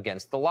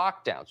against the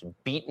lockdowns,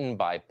 beaten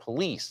by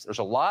police. There's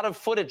a lot of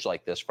footage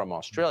like this from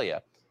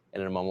Australia,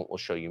 and in a moment we'll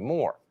show you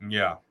more.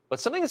 Yeah. But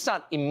something that's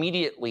not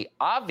immediately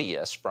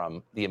obvious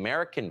from the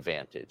American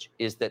vantage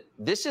is that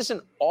this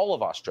isn't all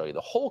of Australia. The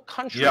whole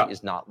country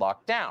is not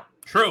locked down.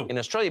 True. In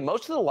Australia,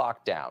 most of the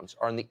lockdowns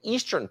are in the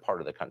eastern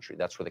part of the country.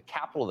 That's where the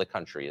capital of the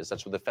country is.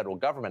 That's where the federal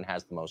government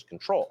has the most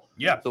control.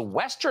 Yeah. The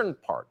western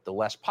part, the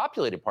less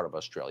populated part of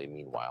Australia,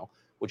 meanwhile,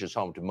 which is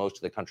home to most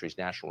of the country's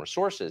natural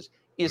resources,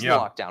 isn't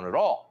locked down at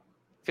all.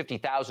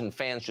 50,000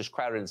 fans just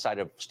crowded inside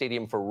a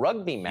stadium for a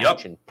rugby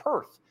match in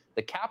Perth,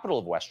 the capital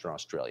of Western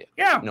Australia.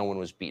 Yeah. No one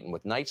was beaten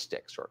with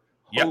nightsticks or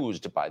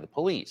hosed by the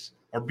police.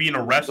 Or being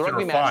arrested or fined. The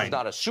rugby match is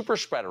not a super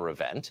spreader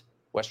event.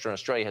 Western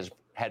Australia has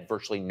had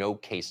virtually no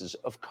cases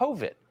of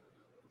COVID.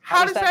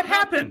 How does that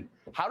happen?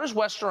 How does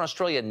Western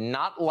Australia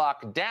not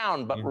lock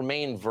down but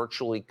remain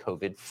virtually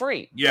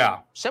COVID-free? Yeah.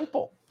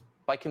 Simple.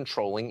 By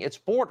controlling its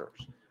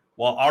borders.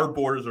 Well, our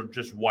borders are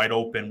just wide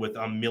open with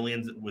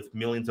millions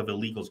of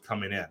illegals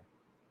coming in.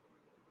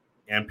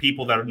 And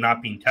people that are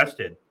not being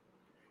tested.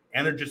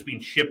 And they're just being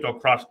shipped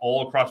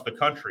all across the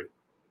country.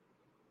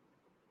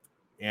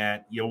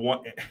 And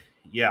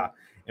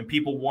and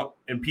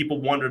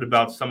people wondered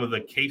about some of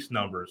the case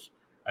numbers.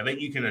 I think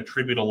you can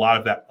attribute a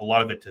lot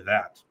of it to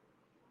that.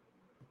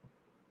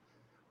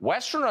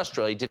 Western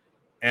Australia did,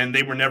 and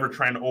they were never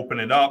trying to open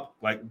it up.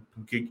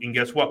 And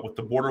guess what? With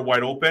the border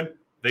wide open,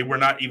 they were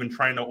not even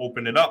trying to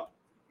open it up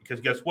because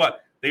guess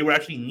what? They were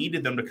actually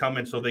needed them to come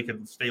in so they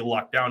could stay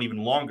locked down even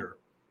longer.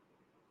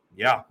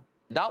 Yeah.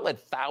 Not let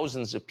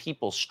thousands of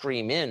people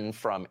stream in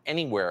from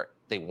anywhere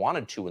they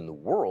wanted to in the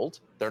world.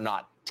 They're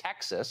not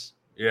Texas.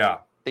 Yeah.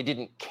 They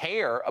didn't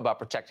care about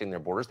protecting their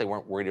borders. They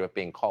weren't worried about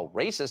being called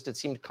racist. It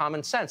seemed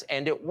common sense,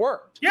 and it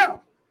worked. Yeah.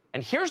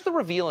 And here's the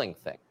revealing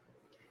thing.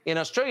 In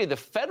Australia, the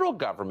federal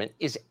government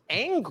is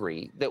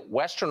angry that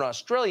Western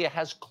Australia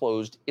has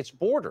closed its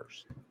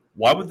borders.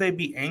 Why would they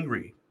be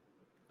angry?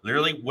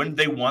 Literally, wouldn't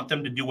they want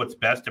them to do what's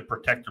best to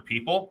protect their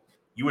people?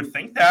 You would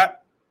think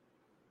that.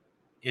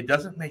 It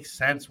doesn't make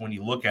sense when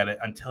you look at it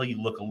until you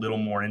look a little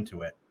more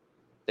into it.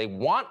 They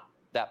want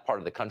that part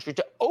of the country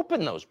to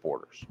open those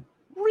borders.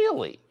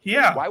 Really?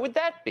 Yeah. Why would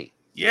that be?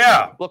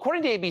 Yeah. Well,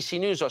 according to ABC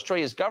News,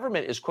 Australia's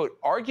government is, quote,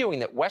 arguing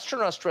that Western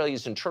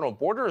Australia's internal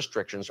border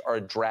restrictions are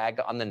a drag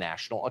on the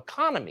national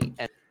economy.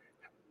 And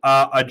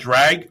a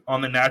drag on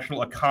the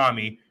national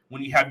economy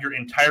when you have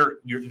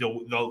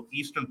the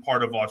eastern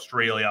part of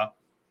Australia,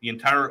 the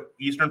entire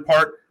eastern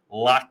part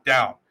locked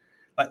down.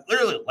 Like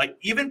literally, like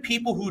even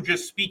people who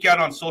just speak out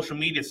on social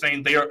media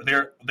saying they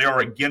are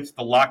against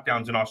the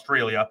lockdowns in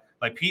Australia.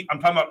 Like I'm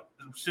talking about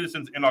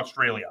citizens in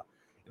Australia.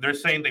 They're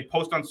saying they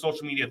post on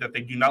social media that they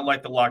do not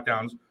like the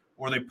lockdowns,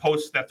 or they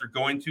post that they're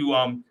going to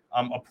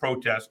a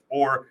protest,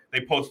 or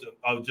they post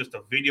just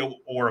a video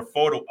or a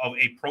photo of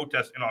a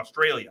protest in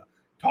Australia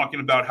talking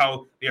about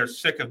how they are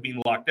sick of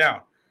being locked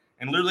down.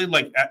 And literally,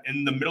 like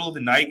in the middle of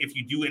the night, if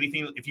you do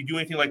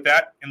anything like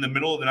that in the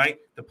middle of the night,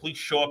 the police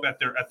show up at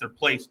their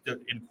place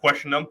and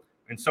question them,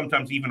 and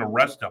sometimes even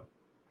arrest them.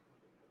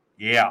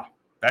 Yeah,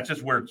 that's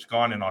just where it's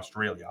gone in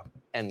Australia.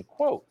 End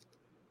quote.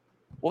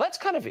 Well, that's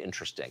kind of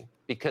interesting,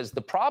 because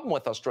the problem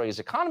with Australia's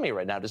economy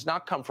right now does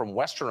not come from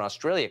Western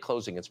Australia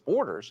closing its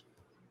borders.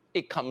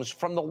 It comes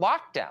from the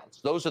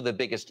lockdowns. Those are the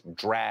biggest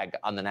drag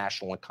on the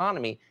national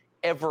economy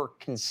ever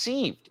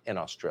conceived in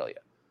Australia.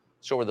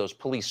 So are those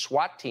police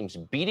SWAT teams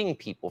beating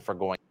people for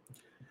going?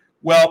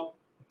 Well,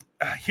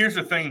 here's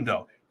the thing,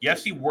 though.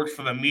 Yes, he works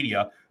for the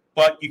media,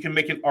 but you can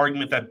make an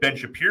argument that Ben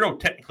Shapiro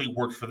technically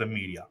works for the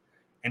media,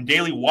 and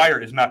Daily Wire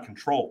is not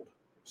controlled.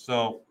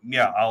 So,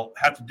 yeah, I'll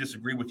have to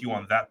disagree with you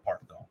on that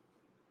part, though.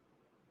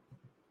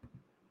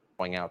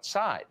 Going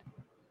outside.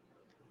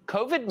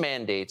 COVID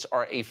mandates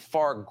are a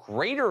far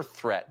greater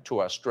threat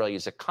to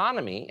Australia's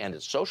economy and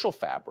its social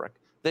fabric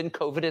than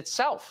COVID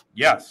itself.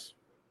 Yes.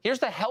 Here's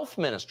the health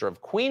minister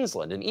of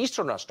Queensland in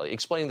Eastern Australia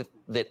explaining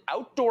that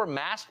outdoor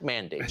mask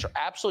mandates are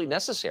absolutely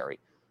necessary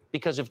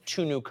because of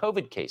 2 new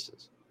COVID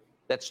cases.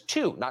 That's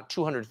 2, not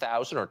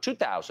 200,000 or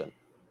 2,000,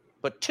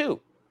 but 2.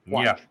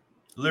 Watch. Yeah,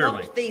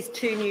 literally. What these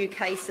 2 new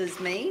cases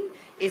mean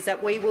is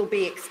that we will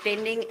be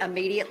extending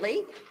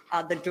immediately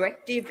the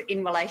directive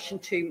in relation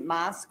to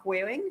mask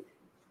wearing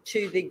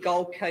to the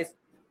Gold Coast.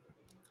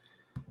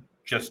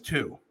 Just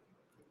 2,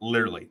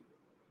 literally.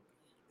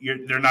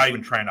 They're not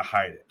even trying to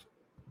hide it.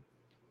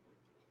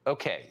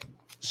 Okay,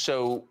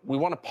 so we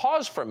want to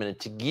pause for a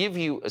minute to give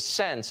you a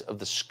sense of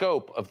the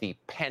scope of the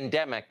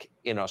pandemic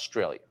in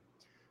Australia.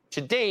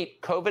 To date,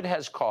 COVID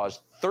has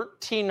caused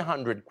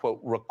 1,300,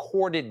 quote,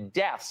 recorded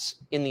deaths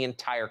in the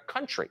entire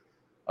country.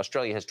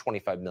 Australia has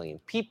 25 million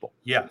people.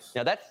 Yes.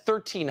 Now, that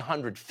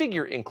 1,300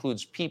 figure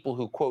includes people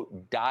who,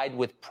 quote, died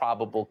with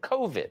probable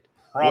COVID.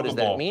 What does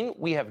that mean?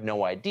 We have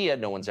no idea.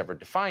 No one's ever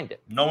defined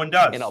it. No one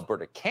does. In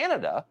Alberta,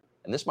 Canada,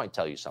 and this might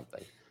tell you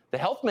something, the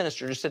health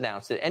minister just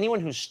announced that anyone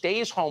who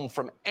stays home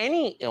from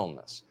any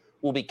illness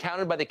will be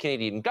counted by the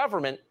Canadian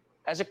government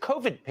as a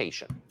COVID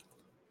patient.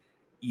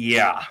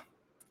 Yeah.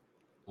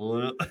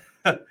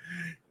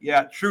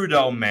 Yeah,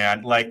 Trudeau,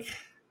 man. Like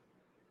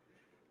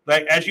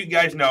as you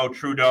guys know,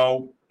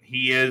 Trudeau,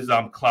 he is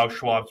Klaus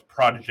Schwab's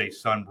protege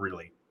son,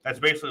 really. That's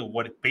basically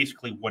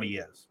what he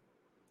is.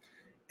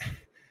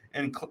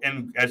 And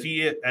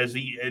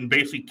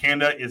basically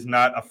Canada is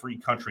not a free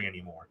country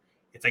anymore.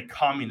 It's a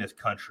communist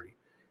country.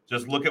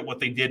 Just look at what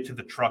they did to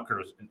the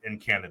truckers in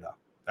Canada.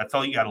 That's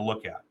all you got to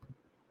look at.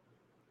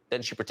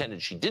 Then she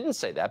pretended she didn't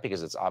say that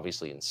because it's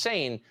obviously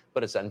insane,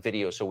 but it's on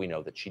video, so we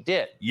know that she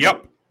did.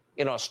 Yep.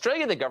 In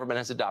Australia, the government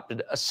has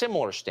adopted a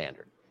similar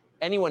standard.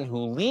 Anyone who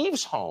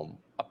leaves home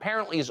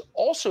apparently is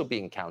also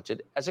being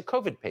counted as a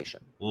COVID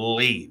patient.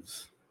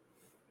 Leaves.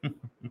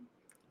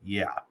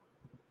 Yeah.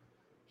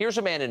 Here's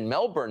a man in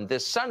Melbourne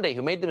this Sunday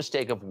who made the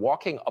mistake of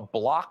walking a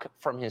block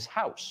from his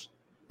house.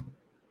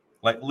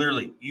 Like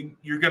literally,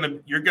 you're gonna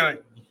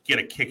get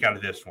a kick out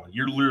of this one.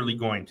 You're literally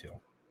going to.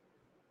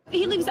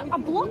 He lives a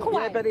block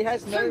away. Yeah, but he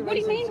has no so what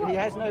do you mean? He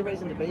has no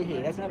reason to be here.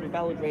 He doesn't have a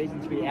valid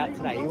reason to be out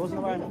today. He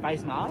wasn't wearing a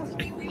face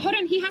mask. Hold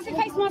on, he has a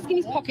face mask in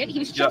his pocket. He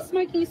was just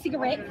smoking a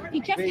cigarette.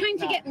 He just came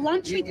to get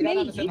lunch with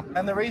me.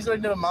 And the reason I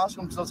didn't have a mask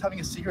on because I was having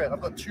a cigarette.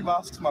 I've got 2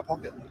 masks in my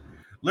pocket.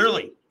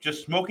 Literally,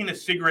 just smoking a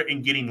cigarette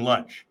and getting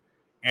lunch.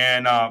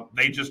 And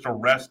they just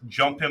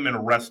jump him and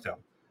arrest him.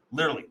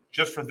 Literally,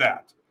 just for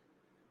that.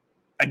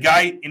 A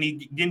guy, and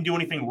he didn't do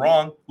anything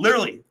wrong.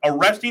 Literally,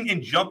 arresting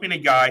and jumping a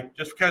guy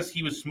just because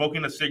he was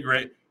smoking a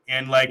cigarette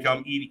and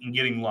eating and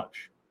getting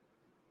lunch.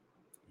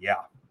 Yeah.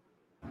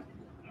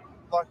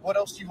 Like, what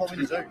else do you want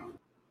me to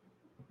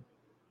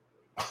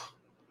do?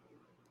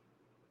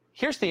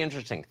 Here's the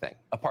interesting thing.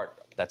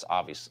 That's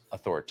obvious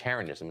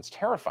authoritarianism. It's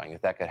terrifying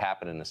that could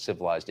happen in a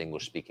civilized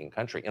English-speaking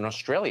country, in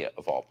Australia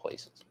of all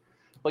places.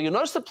 Well, you'll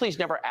notice the police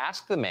never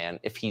ask the man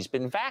if he's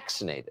been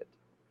vaccinated.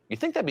 You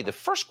think that'd be the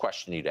first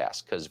question you'd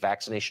ask, because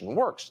vaccination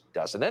works,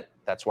 doesn't it?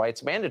 That's why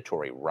it's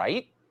mandatory,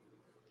 right?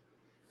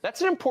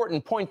 That's an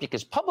important point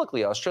because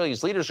publicly,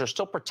 Australia's leaders are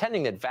still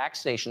pretending that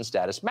vaccination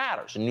status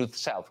matters. In New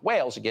South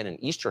Wales, again, in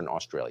Eastern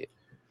Australia.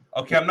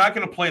 Okay, I'm not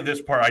going to play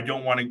this part. I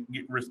don't want to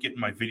risk getting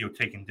my video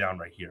taken down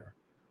right here.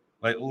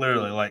 I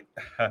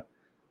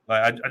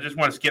just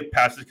want to skip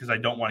past this because I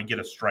don't want to get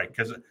a strike,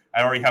 because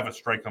I already have a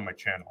strike on my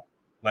channel.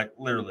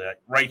 Literally,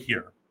 right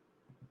here.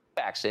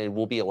 Vaccinated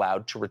will be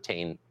allowed to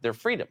retain their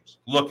freedoms.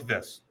 Look at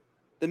this.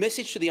 The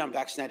message to the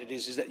unvaccinated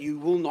is that you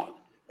will not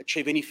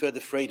achieve any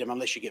further freedom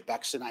unless you get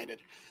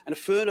vaccinated. And a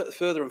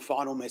further and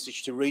final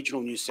message to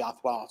regional New South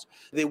Wales.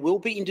 There will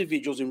be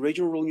individuals in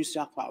regional rural New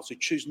South Wales who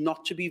choose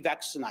not to be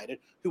vaccinated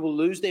who will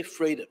lose their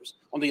freedoms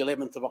on the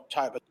 11th of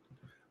October.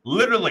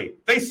 Literally,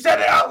 they said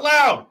it out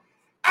loud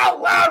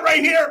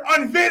right here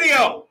on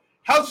video.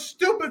 How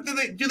stupid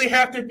do they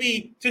have to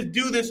be to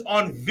do this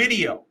on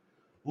video?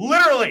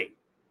 Literally,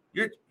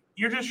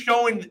 you're just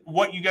showing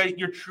what you guys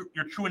your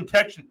true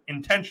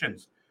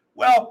intentions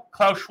Well,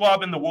 Klaus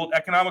Schwab and the World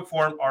Economic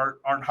Forum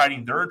aren't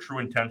hiding their true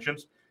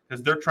intentions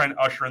because they're trying to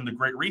usher in the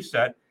Great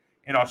Reset.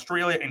 And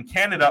Australia and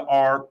Canada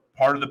are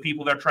part of the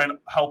people that are trying to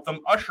help them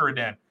usher it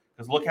in.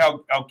 Because look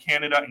how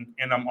Canada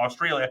and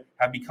Australia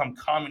have become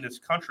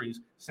communist countries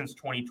since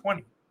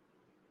 2020.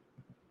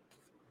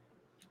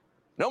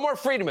 No more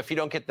freedom if you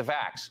don't get the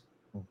vax.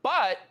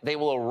 But they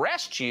will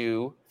arrest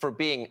you for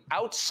being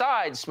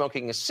outside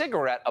smoking a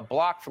cigarette a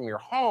block from your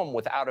home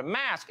without a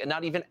mask and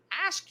not even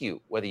ask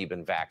you whether you've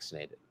been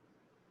vaccinated.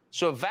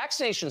 So if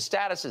vaccination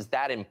status is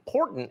that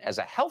important as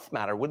a health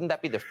matter, wouldn't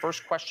that be the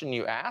first question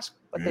you ask?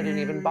 But they didn't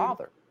even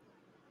bother.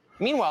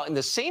 Meanwhile, in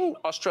the same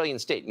Australian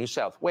state, New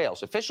South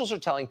Wales, officials are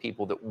telling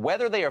people that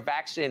whether they are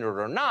vaccinated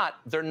or not,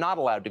 they're not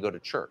allowed to go to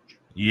church.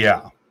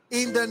 Yeah.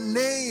 In the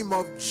name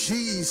of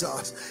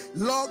Jesus,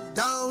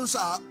 lockdowns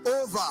are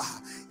over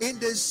in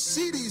the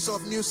cities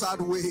of New South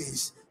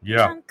Wales.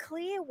 Yeah. It's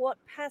unclear what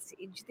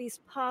passage this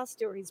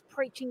pastor is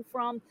preaching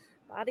from,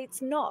 but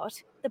it's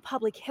not the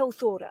public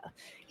health order.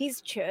 His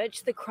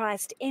church, the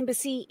Christ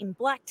Embassy in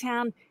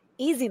Blacktown,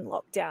 is in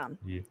lockdown.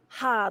 Yeah.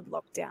 Hard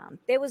lockdown.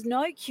 There was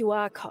no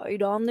QR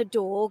code on the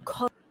door.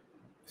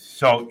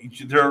 So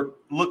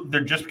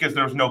they're just because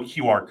there was no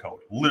QR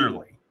code,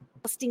 literally.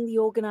 Costing the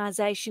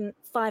organisation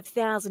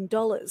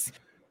 $5,000.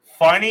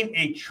 Fining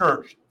a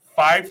church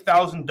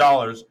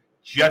 $5,000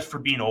 just for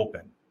being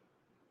open.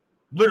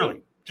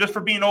 Literally, just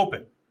for being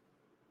open.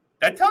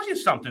 That tells you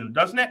something,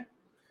 doesn't it?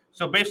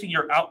 So basically,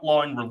 you're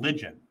outlawing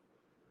religion.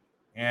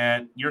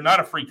 And you're not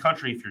a free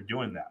country if you're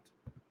doing that.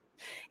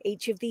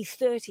 Each of the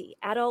 30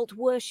 adult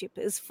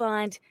worshippers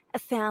fined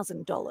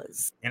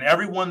 $1,000. And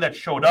everyone that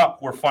showed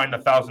up were fined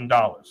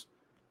 $1,000.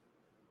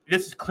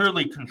 This is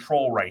clearly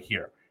control right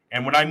here.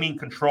 And when I mean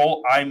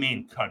control, I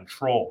mean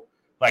control.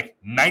 Like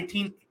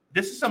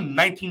this is some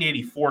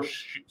 1984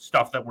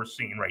 stuff that we're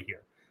seeing right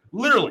here.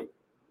 Literally.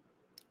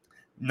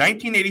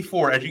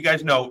 1984, as you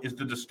guys know, is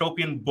the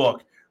dystopian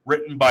book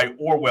written by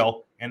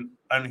Orwell. And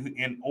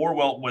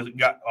Orwell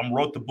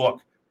wrote the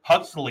book.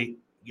 Huxley,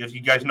 as you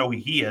guys know who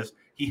he is,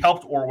 he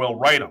helped Orwell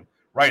write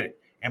it.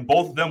 And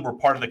both of them were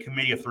part of the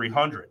Committee of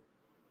 300.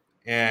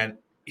 And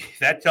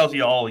that tells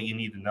you all you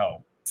need to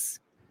know.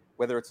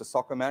 Whether it's a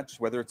soccer match,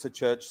 whether it's a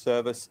church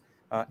service,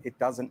 it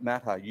doesn't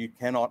matter. You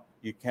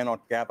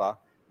cannot gather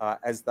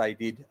as they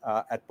did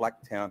at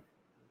Blacktown.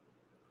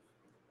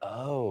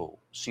 Oh,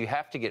 so you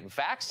have to get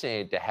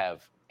vaccinated to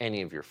have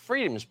any of your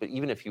freedoms, but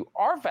even if you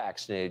are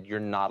vaccinated, you're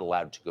not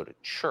allowed to go to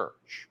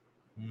church.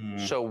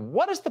 So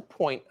what is the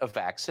point of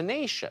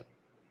vaccination?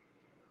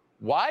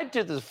 Why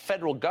did the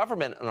federal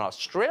government in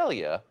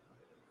Australia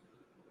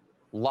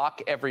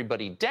lock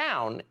everybody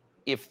down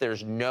if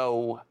there's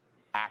no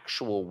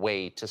actual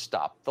way to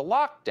stop the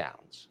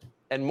lockdowns?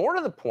 And more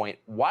to the point,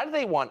 why do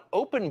they want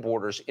open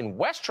borders in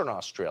Western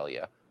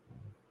Australia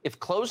if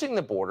closing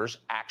the borders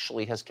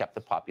actually has kept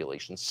the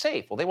population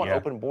safe? Well, they want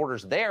open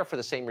borders there for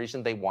the same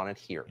reason they want it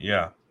here.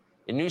 Yeah.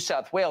 In New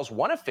South Wales,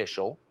 one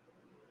official,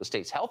 the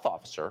state's health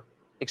officer,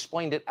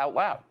 explained it out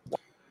loud.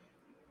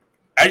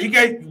 As you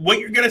guys, what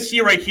you're going to see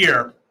right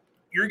here,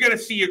 you're going to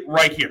see it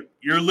right here.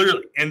 You're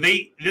literally, and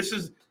this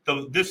is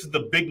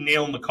the big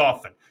nail in the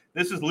coffin.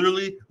 This is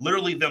literally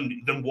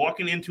them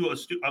walking into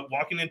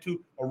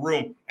a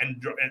room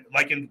and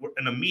like in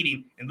a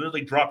meeting and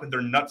literally dropping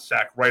their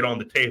nutsack right on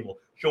the table,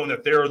 showing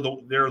that they're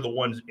the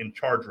ones in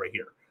charge right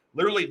here.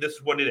 Literally, this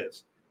is what it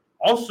is.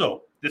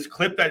 Also, this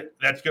clip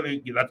that's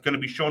gonna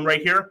be shown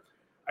right here,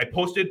 I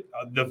posted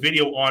the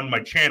video on my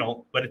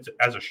channel, but it's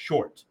as a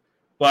short.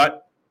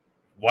 But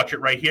watch it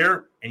right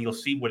here, and you'll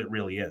see what it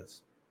really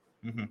is.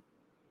 Mm-hmm.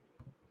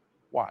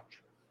 Watch.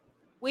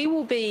 We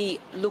will be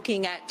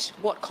looking at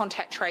what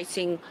contact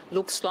tracing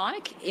looks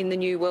like in the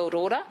New World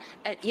Order.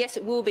 Yes,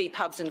 it will be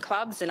pubs and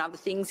clubs and other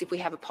things if we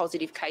have a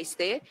positive case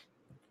there.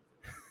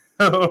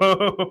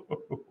 The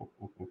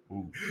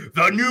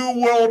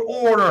New World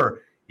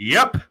Order.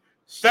 Yep.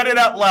 Said it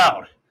out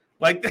loud.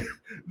 Like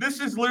this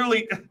is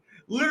literally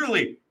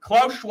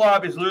Klaus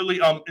Schwab is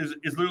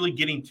literally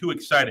getting too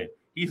excited.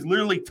 He's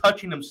literally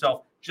touching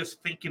himself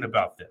just thinking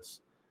about this.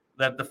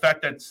 That the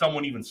fact that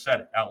someone even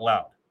said it out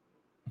loud.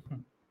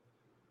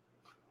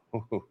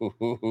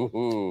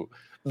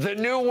 The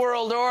New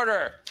World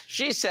Order.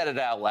 She said it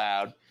out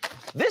loud.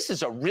 This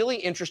is a really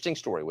interesting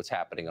story, what's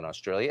happening in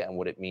Australia and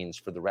what it means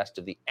for the rest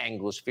of the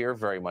Anglosphere,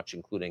 very much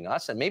including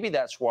us. And maybe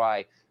that's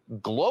why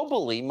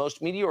globally,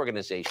 most media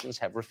organizations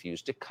have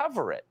refused to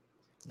cover it.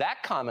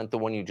 That comment, the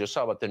one you just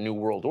saw about the New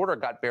World Order,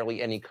 got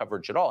barely any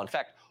coverage at all. In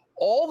fact,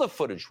 all the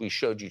footage we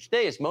showed you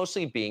today is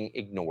mostly being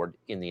ignored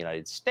in the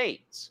United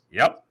States.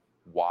 Yep.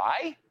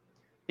 Why?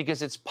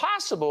 Because it's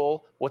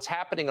possible what's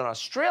happening in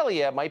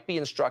Australia might be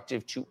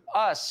instructive to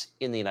us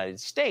in the United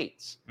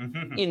States.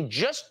 Mm-hmm. In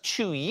just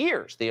 2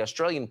 years, the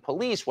Australian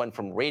police went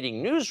from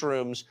raiding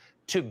newsrooms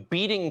to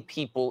beating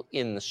people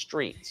in the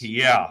streets.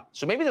 Yeah.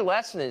 So maybe the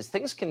lesson is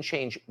things can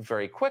change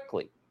very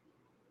quickly.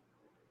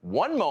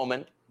 One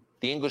moment,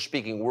 the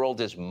English-speaking world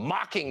is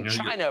mocking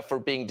China for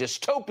being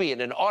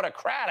dystopian and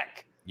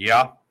autocratic.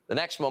 Yeah. The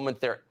next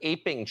moment, they're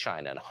aping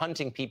China and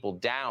hunting people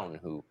down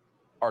who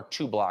are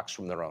 2 blocks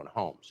from their own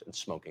homes and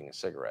smoking a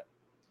cigarette.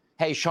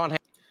 Hey, Sean.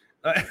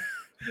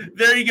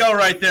 There you go,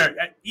 right there.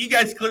 You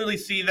guys clearly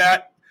see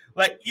that.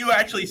 Like, you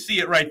actually see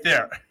it right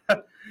there.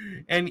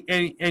 and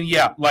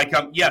yeah, like,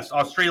 yes,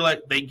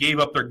 Australia, they gave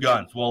up their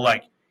guns. Well,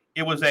 like,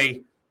 it was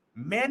a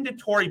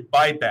mandatory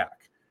buyback,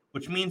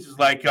 which means is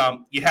like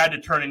you had to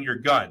turn in your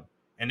gun.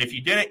 And if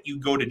you didn't, you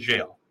go to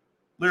jail.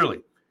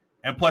 Literally.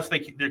 And plus,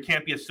 there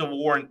can't be a civil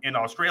war in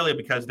Australia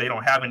because they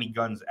don't have any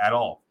guns at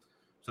all.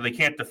 So they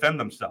can't defend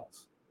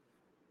themselves.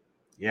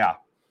 Yeah.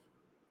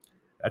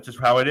 That's just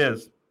how it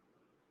is.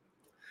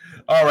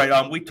 All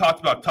right. We talked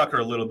about Tucker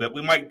a little bit.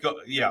 We might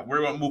go. Yeah, we're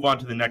going to move on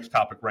to the next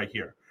topic right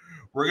here.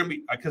 We're going to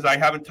be, because I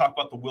haven't talked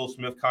about the Will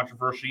Smith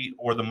controversy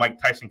or the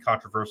Mike Tyson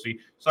controversy.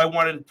 So I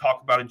wanted to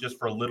talk about it just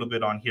for a little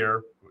bit on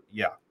here.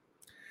 Yeah.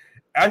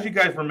 As you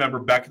guys remember,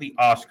 back at the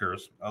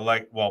Oscars,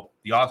 about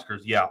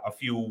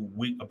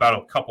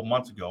a couple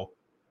months ago,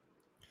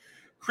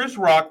 Chris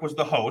Rock was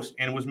the host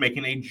and was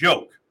making a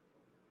joke.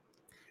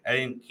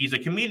 And he's a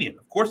comedian.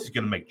 Of course he's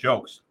going to make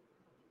jokes.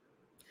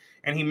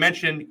 And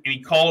he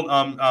called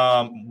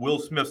Will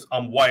Smith's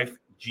wife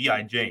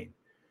G.I. Jane,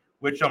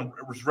 which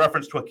was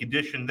reference to a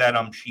condition that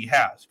she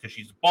has because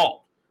she's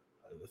bald.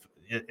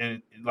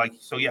 And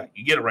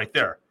you get it right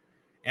there.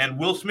 And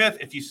Will Smith,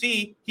 if you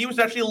see, he was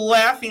actually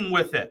laughing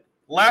with it.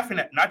 Laughing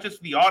at not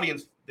just the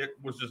audience that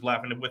was just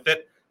laughing with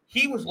it,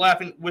 he was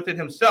laughing with it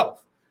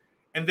himself.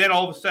 And then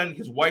all of a sudden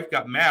his wife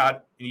got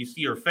mad and you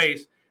see her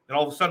face, and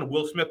all of a sudden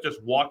Will Smith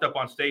just walked up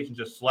on stage and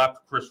just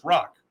slapped Chris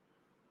Rock.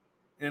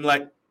 And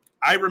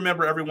I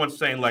remember everyone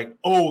saying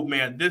oh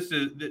man, this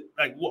is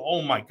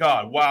oh my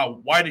God,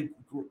 wow, why did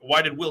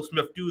Will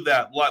Smith do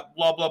that? Blah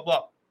blah blah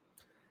blah.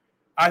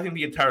 I think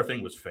the entire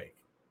thing was fake.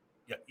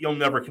 Yeah, you'll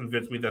never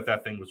convince me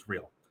that thing was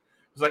real.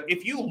 It's like,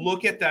 if you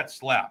look at that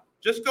slap,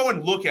 just go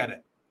and look at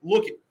it.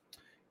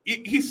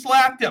 He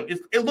slapped him.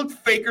 It looked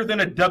faker than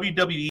a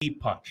WWE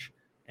punch.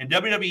 And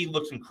WWE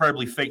looks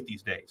incredibly fake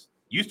these days.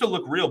 It used to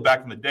look real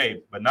back in the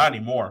day, but not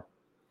anymore.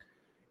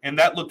 And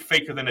that looked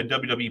faker than a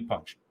WWE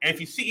punch. And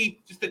if you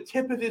see just the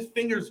tip of his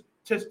fingers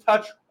just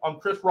touch on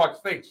Chris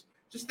Rock's face,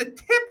 just the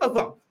tip of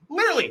them,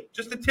 literally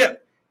just the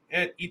tip.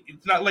 And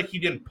it's not like he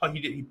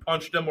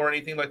punched him or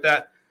anything like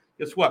that.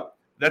 Guess what?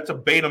 That's a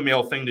beta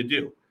male thing to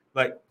do.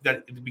 Like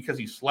that, because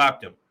he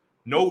slapped him.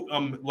 No,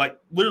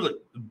 literally,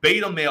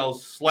 beta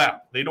males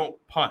slap. They don't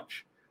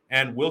punch.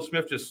 And Will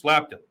Smith just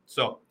slapped him.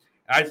 So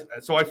I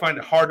find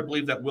it hard to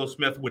believe that Will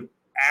Smith would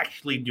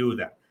actually do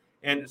that.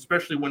 And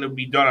especially when it would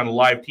be done on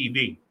live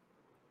TV.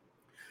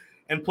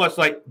 And plus,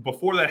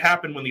 before that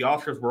happened, when the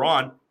Oscars were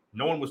on,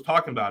 no one was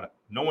talking about it.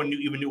 No one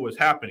even knew what was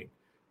happening.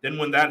 Then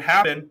when that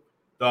happened,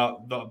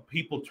 the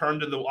people turned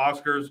to the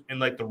Oscars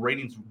and the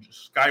ratings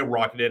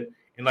skyrocketed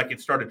and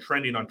it started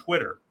trending on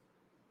Twitter.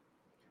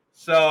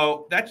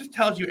 So that just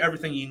tells you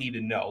everything you need to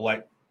know.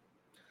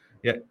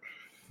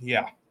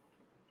 Yeah.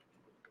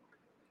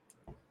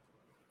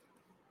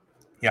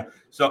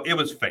 So it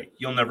was fake.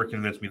 You'll never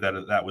convince me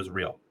that was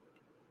real.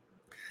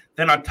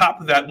 Then on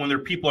top of that, when there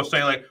are people are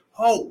saying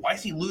why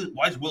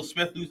is Will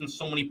Smith losing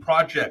so many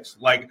projects?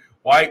 Why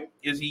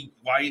did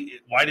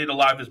a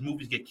lot of his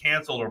movies get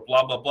canceled or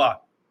blah blah blah?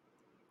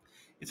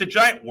 It's a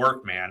giant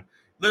work, man.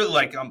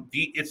 Literally,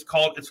 it's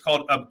called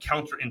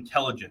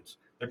counterintelligence.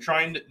 They're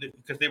trying to,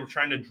 because they were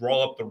trying to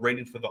draw up the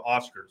ratings for the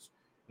Oscars.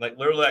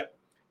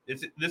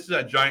 This is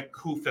a giant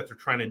coup that they're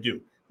trying to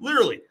do.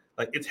 Literally,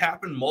 it's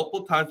happened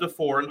multiple times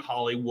before in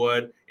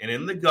Hollywood and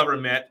in the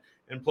government,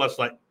 and plus,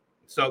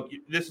 so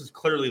this is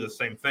clearly the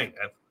same thing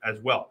as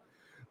well.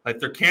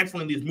 They're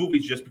canceling these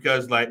movies just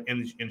because,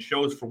 in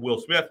shows for Will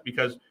Smith,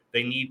 because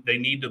they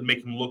need to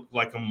make him look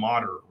like a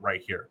martyr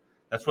right here.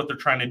 That's what they're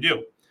trying to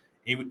do.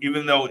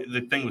 Even though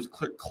the thing was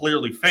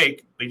clearly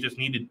fake, they just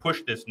need to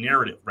push this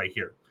narrative right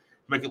here.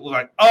 Make it look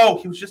like, oh,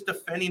 he was just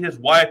defending his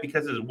wife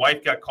because his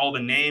wife got called a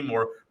name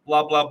or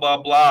blah, blah, blah,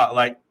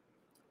 blah.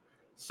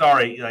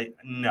 Sorry,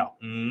 no.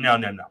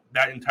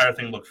 That entire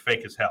thing looked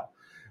fake as hell.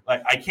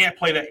 I can't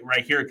play that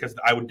right here because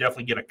I would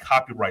definitely get a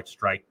copyright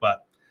strike,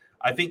 but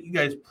I think you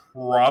guys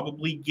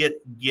probably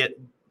get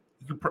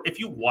if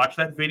you watch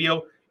that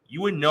video,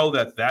 you would know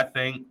that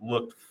thing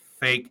looked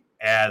fake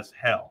as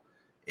hell.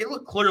 It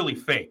looked clearly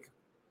fake.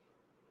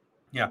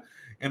 Yeah.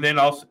 And then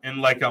also,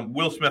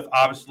 Will Smith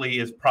obviously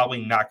is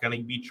probably not going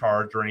to be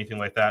charged or anything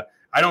like that.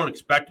 I don't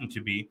expect him to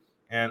be,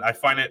 and I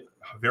find it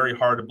very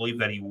hard to believe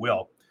that he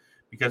will,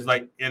 because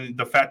in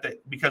the fact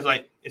that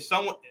if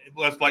someone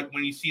was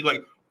when you see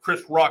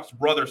Chris Rock's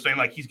brother saying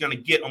he's going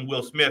to get on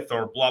Will Smith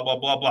or blah blah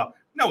blah blah.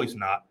 No, he's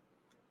not.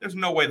 There's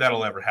no way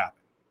that'll ever happen.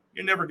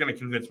 You're never going to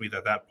convince me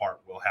that part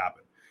will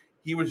happen.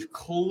 He was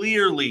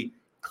clearly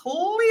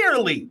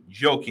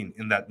joking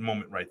in that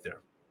moment right there.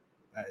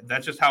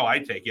 That's just how I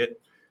take it.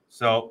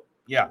 So,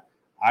 yeah,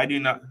 I do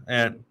not.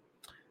 And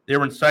they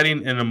were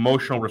inciting an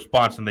emotional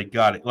response, and they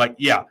got it.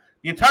 The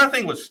entire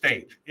thing was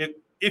staged.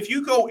 If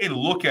you go and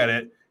look at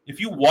it, if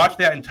you watch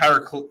that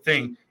entire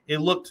thing, it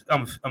looked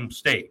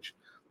staged.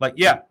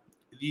 The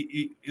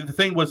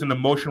thing was an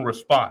emotional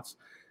response.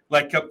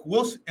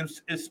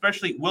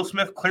 Especially Will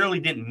Smith clearly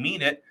didn't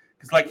mean it,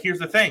 Because, like, here's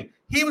the thing.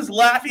 He was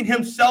laughing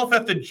himself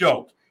at the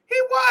joke. He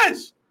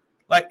was.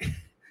 Like,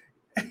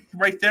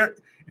 right there,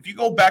 if you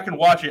go back and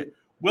watch it,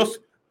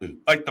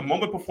 like, the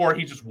moment before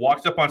he just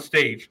walks up on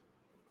stage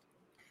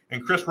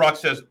and Chris Rock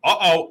says,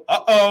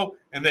 uh-oh,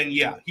 and then,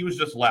 yeah, he was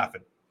just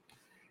laughing.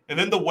 And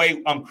then the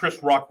way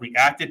Chris Rock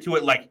reacted to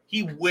it, like,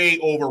 he way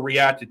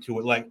overreacted to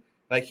it. Like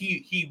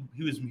he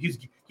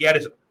had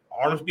his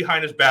arms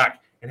behind his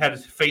back and had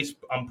his face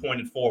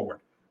pointed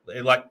forward.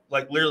 Like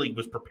literally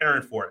was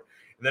preparing for it.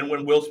 And then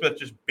when Will Smith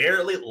just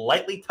barely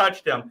lightly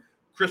touched him,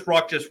 Chris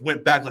Rock just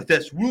went back like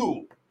this.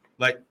 Woo!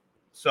 Like,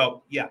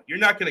 so yeah, you're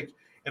not gonna.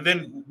 And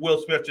then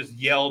Will Smith just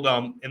yelled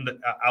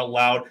out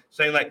loud,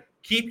 saying like,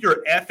 "Keep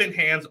your effing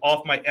hands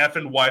off my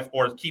effing wife,"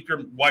 or "Keep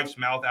your wife's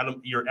mouth out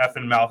of your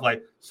effing mouth,"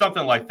 like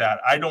something like that.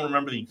 I don't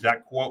remember the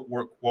exact quote,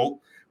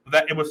 but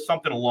that it was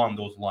something along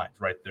those lines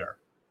right there.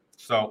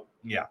 So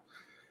yeah.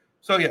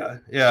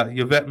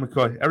 Yvette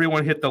McCoy.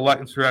 Everyone hit the like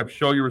and subscribe.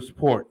 Show your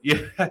support.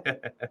 Yeah.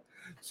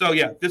 So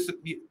yeah,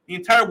 the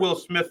entire Will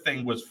Smith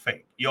thing was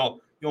fake.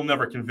 You'll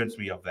never convince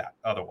me of that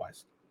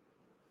otherwise.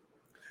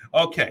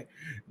 Okay.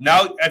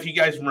 Now, if you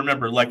guys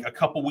remember, like a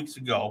couple weeks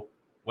ago,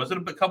 was it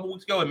a couple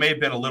weeks ago? It may have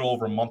been a little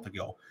over a month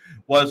ago.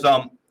 Was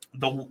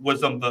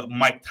the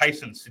Mike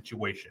Tyson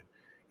situation.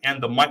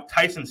 And the Mike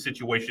Tyson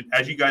situation,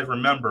 as you guys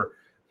remember,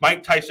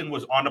 Mike Tyson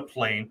was on a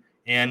plane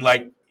and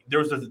like there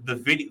was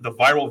the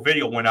viral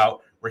video went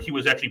out where he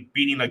was actually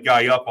beating a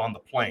guy up on the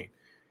plane.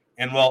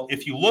 And well,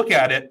 if you look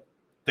at it,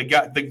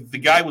 the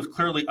guy was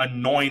clearly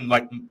annoying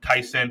like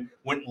Tyson,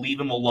 wouldn't leave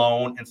him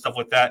alone and stuff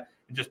like that,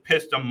 and just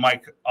pissed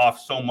Mike off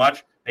so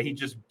much that he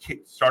just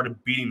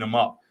started beating him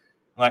up.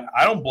 Like,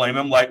 I don't blame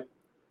him. Like,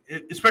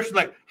 especially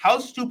like, how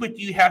stupid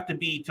do you have to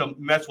be to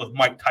mess with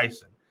Mike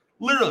Tyson?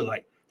 Literally,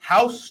 like,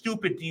 how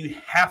stupid do you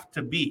have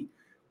to be?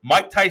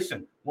 Mike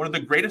Tyson, one of the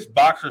greatest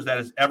boxers that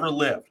has ever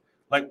lived,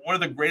 like one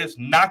of the greatest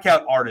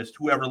knockout artists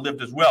who ever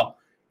lived as well.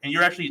 And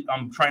you're actually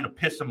trying to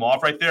piss him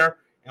off right there.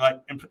 And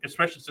like,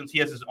 especially since he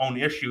has his own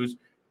issues,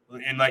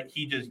 and like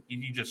he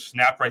just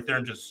snapped right there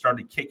and just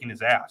started kicking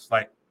his ass.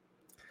 Like,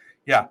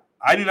 yeah,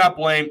 I do not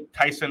blame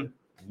Tyson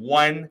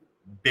one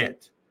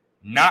bit,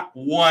 not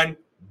one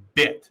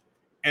bit.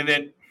 And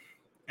then,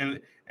 and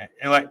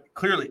like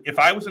clearly, if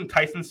I was in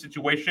Tyson's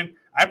situation,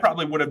 I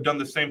probably would have done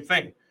the same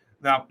thing.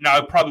 Now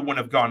I probably wouldn't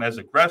have gone as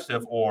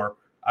aggressive, or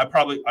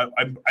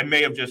I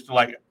may have just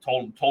like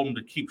told him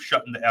to keep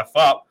shutting the F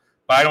up.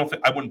 But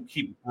I wouldn't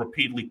keep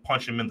repeatedly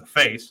punching him in the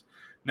face.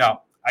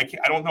 Now, I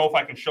don't know if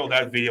I can show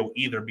that video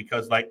either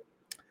because like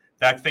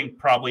that thing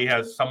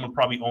someone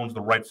probably owns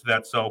the rights to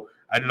that. So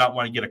I do not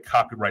want to get a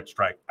copyright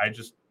strike. I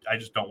just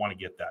don't want to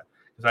get that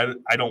because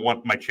I don't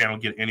want my channel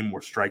to get any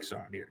more strikes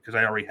on here because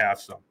I already have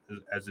some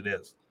as it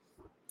is.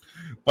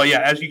 But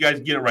yeah, as you guys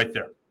get it right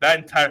there,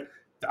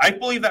 I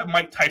believe that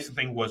Mike Tyson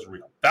thing was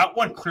real. That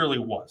one clearly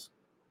was.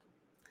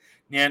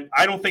 And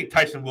I don't think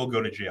Tyson will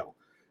go to jail.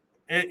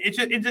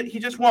 He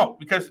just won't,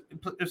 because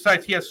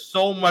besides he has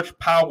so much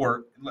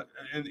power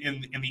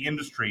in the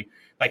industry,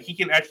 like he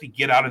can actually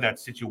get out of that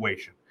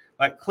situation.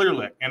 Like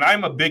clearly, and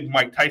I'm a big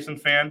Mike Tyson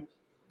fan,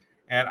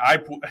 and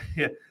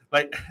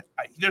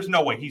there's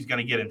no way he's going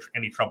to get in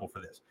any trouble for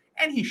this,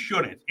 and he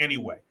shouldn't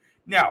anyway.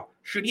 Now,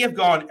 should he have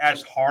gone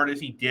as hard as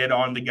he did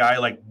on the guy,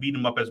 like beat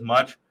him up as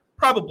much?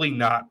 Probably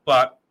not,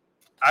 but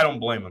I don't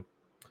blame him.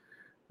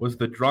 Was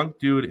the drunk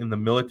dude in the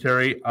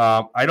military?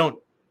 I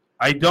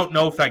don't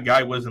know if that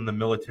guy was in the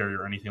military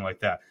or anything like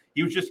that.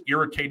 He was just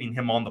irritating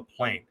him on the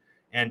plane.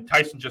 And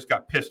Tyson just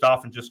got pissed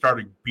off and just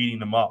started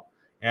beating him up.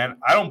 And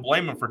I don't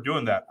blame him for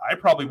doing that. I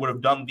probably would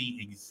have done the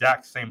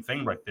exact same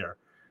thing right there.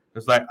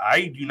 It's like,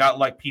 I do not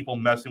like people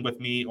messing with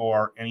me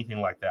or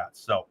anything like that.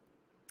 So,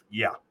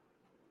 yeah.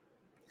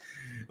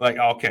 Like,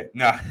 okay.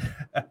 Now,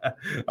 all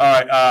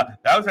right.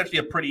 That was actually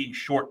a pretty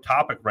short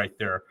topic right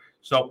there.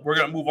 So we're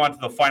going to move on to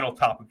the final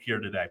topic here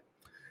today.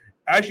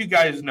 As you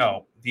guys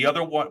know, the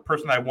other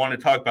person I wanted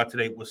to talk about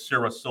today was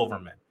Sarah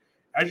Silverman.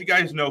 As you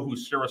guys know who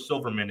Sarah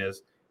Silverman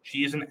is,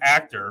 she is an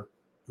actor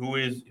who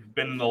has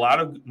been in a lot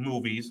of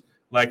movies,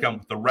 like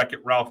the Wreck-It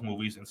Ralph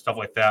movies and stuff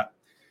like that.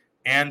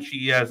 And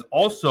she has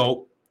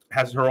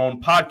her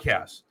own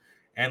podcast.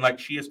 And like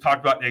she has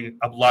talked about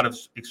a lot of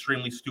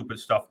extremely stupid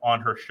stuff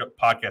on her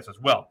podcast as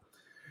well.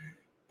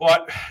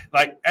 But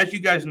like, as you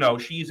guys know,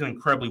 she's an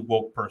incredibly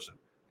woke person.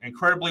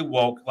 Incredibly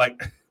woke.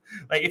 Like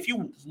if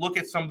you look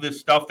at some of this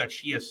stuff that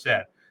she has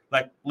said,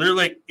 like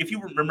literally, if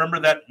you remember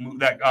that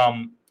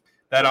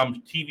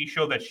TV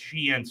show that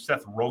she and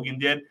Seth Rogen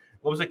did,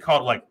 what was it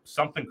called? Like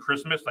something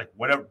Christmas, like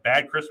whatever,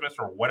 Bad Christmas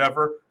or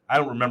whatever. I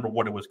don't remember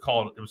what it was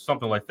called. It was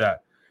something like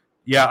that.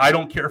 Yeah, I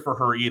don't care for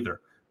her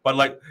either. But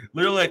like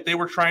literally, like, they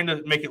were trying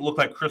to make it look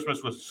like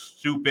Christmas was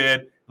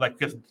stupid. Like,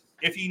 because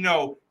if you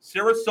know,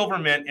 Sarah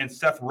Silverman and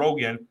Seth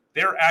Rogen,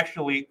 they're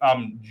actually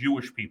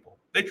Jewish people.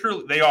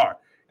 They are.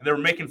 And they were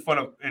making fun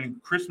of,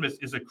 and Christmas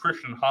is a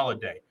Christian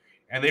holiday.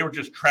 And they were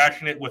just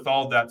trashing it with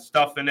all that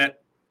stuff in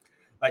it.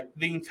 Like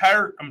the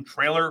entire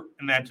trailer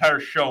and the entire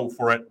show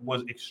for it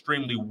was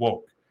extremely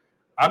woke.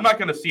 I'm not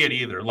going to see it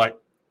either. Like,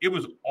 it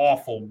was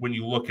awful when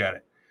you look at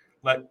it.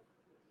 Like,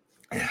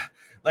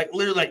 like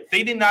literally, like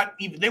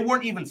they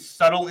weren't even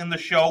subtle in the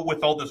show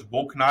with all this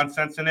woke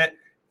nonsense in it.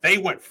 They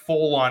went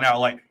full on out.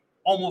 Like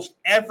almost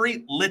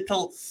every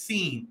little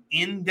scene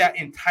in that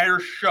entire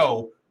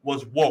show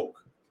was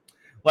woke.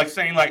 Like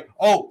saying like,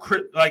 oh,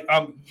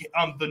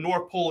 the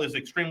North Pole is an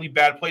extremely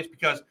bad place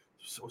because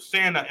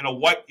Santa and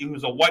he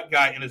was a white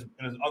guy and his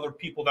other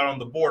people that are on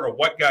the board are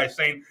white guys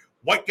saying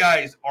white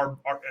guys are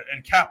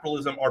and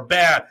capitalism are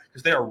bad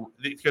because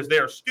they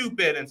are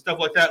stupid and stuff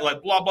like that,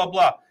 like blah blah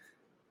blah.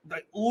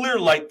 Like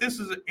literally, like this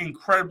is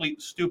incredibly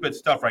stupid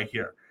stuff right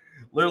here.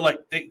 Literally,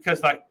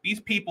 because like these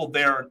people,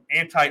 they're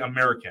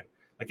anti-American.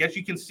 Like as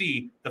you can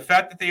see, the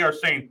fact that they are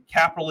saying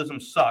capitalism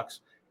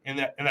sucks and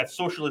that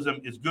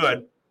socialism is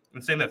good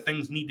and saying that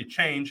things need to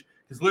change.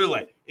 Because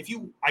literally,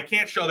 I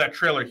can't show that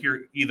trailer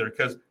here either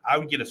because I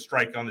would get a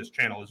strike on this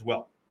channel as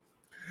well.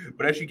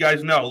 But as you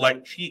guys know,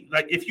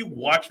 if you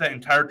watch that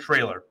entire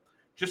trailer,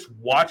 just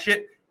watch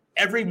it.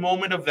 Every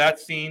moment of that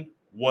scene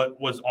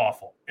was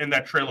awful, and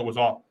that trailer was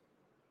awful.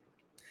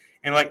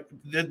 And like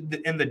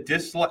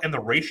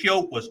the ratio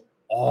was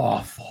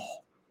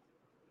awful.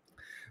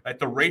 Like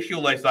the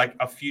ratio is like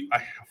a few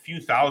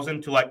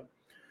thousand to like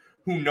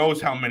who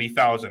knows how many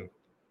thousand,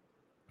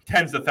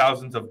 tens of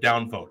thousands of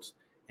downvotes,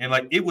 and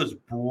like it was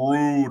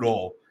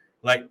brutal.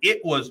 Like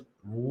it was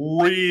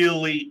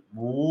really,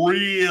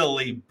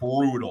 really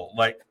brutal.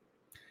 Like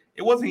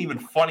it wasn't even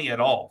funny at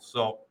all.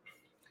 So,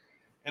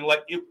 and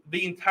like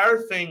the entire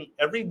thing,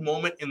 every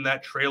moment in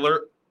that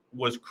trailer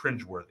was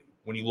cringeworthy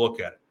when you look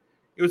at it.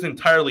 It was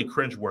entirely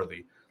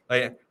cringeworthy.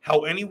 Like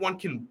how anyone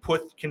can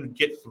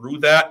get through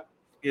that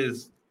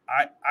is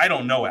I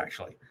don't know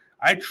actually.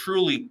 I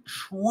truly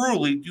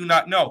do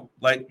not know.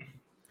 Like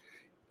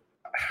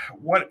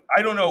what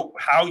I don't know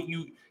how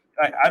you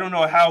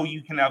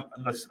can have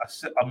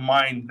a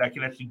mind that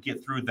can actually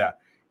get through that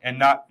and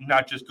not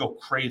just go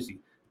crazy.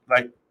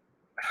 Like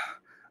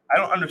I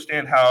don't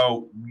understand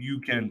how you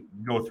can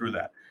go through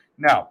that.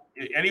 Now,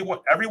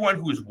 everyone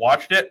who's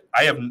watched it,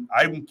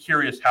 I'm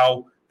curious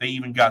how they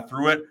even got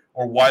through it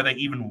or why they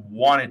even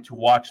wanted to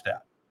watch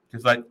that.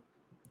 Because like,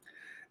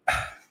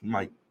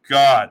 my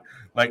God,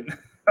 like,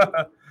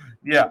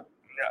 yeah.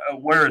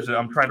 Where is it?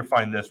 I'm trying to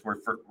find this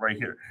right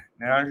here.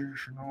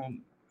 National.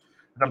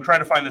 I'm trying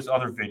to find this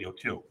other video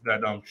too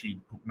that she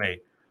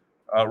made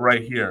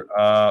right here.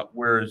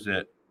 Where is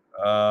it?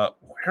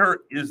 Where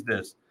is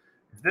this?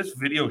 Is this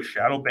video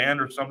shadow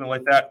banned or something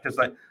like that? Because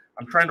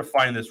I'm trying to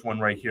find this one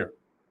right here.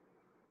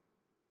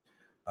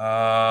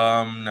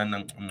 No.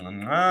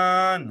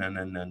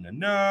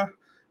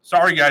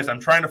 Sorry guys, I'm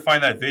trying to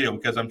find that video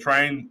because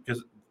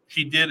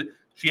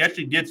she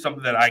actually did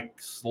something that I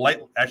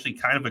actually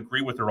kind of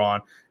agree with her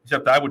on,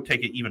 except I would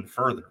take it even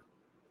further.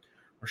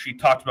 Where she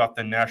talked about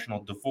the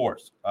national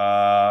divorce.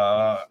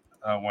 1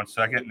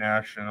 second,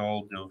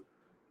 national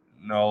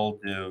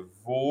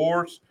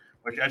divorce,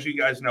 which as you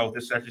guys know,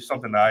 this is actually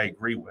something that I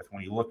agree with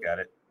when you look at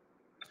it.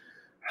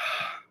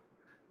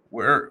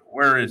 Where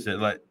is it?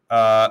 Like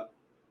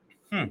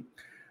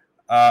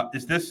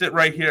is this it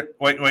right here?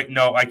 Wait,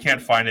 no, I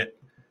can't find it.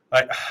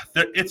 Like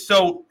it's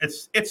so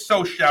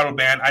shadow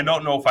banned. I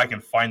don't know if I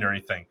can find or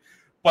anything.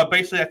 But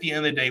basically, at the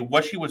end of the day,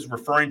 what she was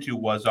referring to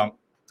was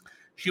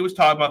she was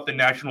talking about the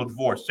national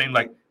divorce, saying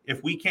like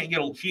if we can't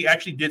she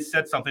actually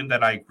said something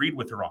that I agreed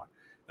with her on.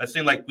 That's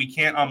saying like we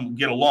can't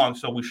get along,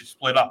 so we should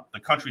split up. The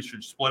country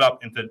should split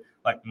up into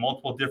like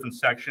multiple different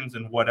sections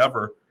and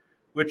whatever.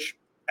 Which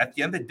at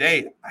the end of the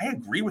day, I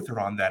agree with her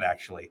on that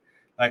actually.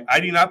 Like I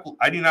do not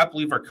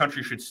believe our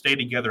country should stay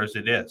together as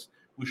it is.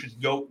 We should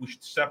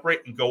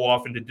separate and go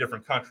off into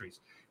different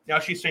countries. Now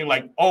she's saying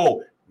like,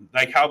 oh,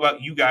 like how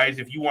about you guys?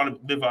 If you want to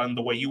live on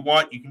the way you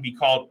want, you can be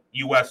called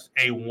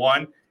USA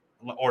 1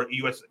 or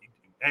USA,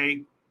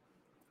 and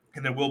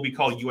then we'll be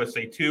called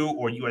USA 2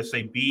 or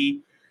USA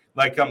B.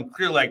 Like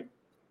clear. Like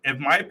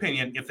in my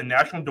opinion, if the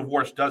national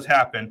divorce does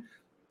happen,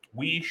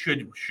 we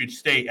should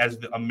stay as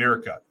the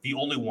America, the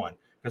only one.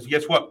 Because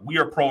guess what? We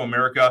are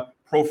pro-America,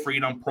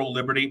 pro-freedom,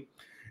 pro-liberty.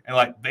 And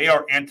like they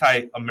are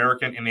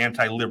anti-American and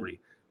anti-liberty.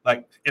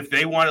 Like if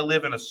they want to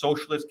live in a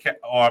socialist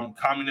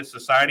communist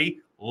society,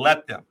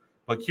 let them.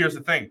 But here's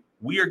the thing: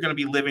 we are going to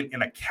be living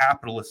in a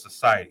capitalist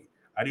society.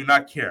 I do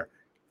not care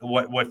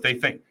what they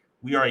think.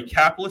 We are a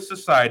capitalist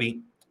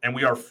society, and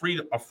we are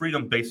a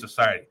freedom-based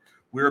society.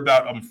 We're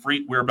about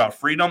We're about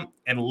freedom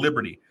and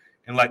liberty.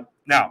 And like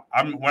now,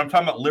 when I'm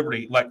talking about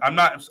liberty, like I'm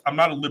not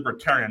a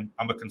libertarian.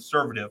 I'm a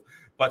conservative.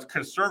 But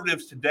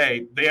conservatives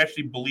today, they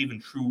actually believe in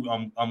true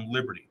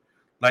liberty.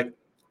 Like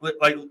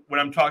what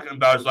I'm talking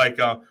about is I've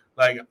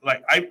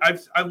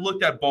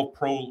looked at both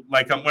when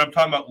I'm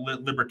talking about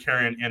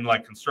libertarian and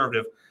like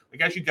conservative.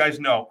 Like as you guys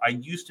know, I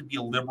used to be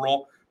a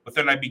liberal, but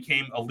then I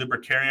became a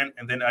libertarian,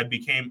 and then I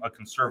became a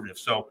conservative.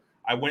 So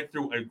I went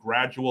through a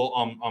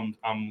gradual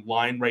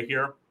line right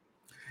here,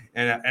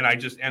 and I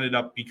just ended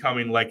up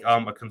becoming like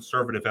a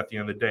conservative at the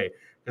end of the day.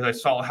 Because I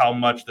saw how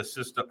much the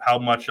system,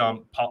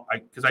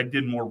 because I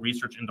did more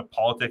research into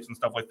politics and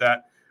stuff like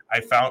that.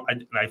 I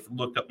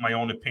looked up my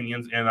own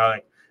opinions, and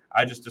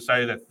I just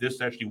decided that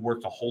this actually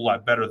works a whole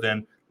lot better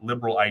than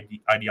liberal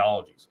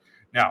ideologies.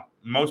 Now,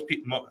 most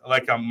people,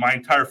 like my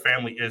entire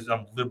family is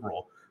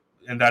liberal,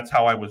 and that's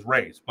how I was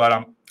raised.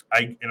 But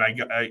I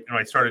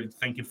started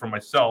thinking for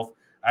myself.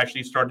 I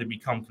actually started to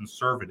become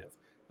conservative.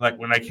 Like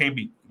when I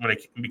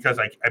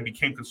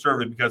became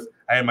conservative because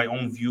I had my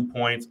own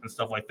viewpoints and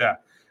stuff like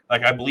that.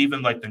 Like I believe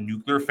in like the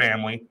nuclear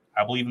family.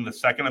 I believe in the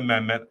Second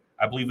Amendment.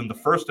 I believe in the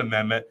First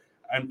Amendment.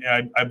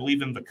 And I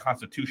believe in the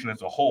Constitution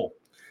as a whole.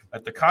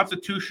 That the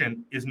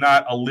Constitution is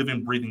not a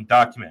living, breathing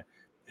document.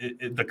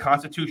 The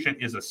Constitution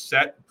is a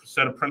set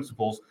of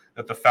principles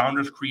that the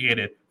founders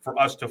created for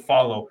us to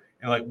follow.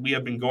 And like we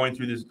have been going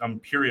through this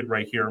period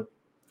right here,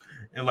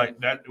 and like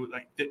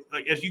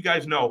as you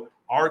guys know,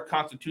 our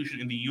Constitution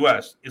in the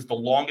U.S. is the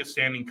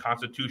longest-standing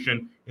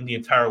Constitution in the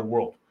entire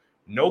world.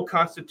 No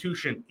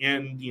Constitution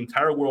in the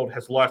entire world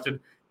has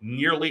lasted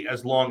nearly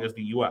as long as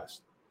the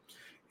U.S.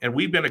 And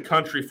we've been a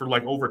country for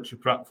over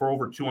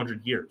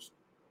 200 years.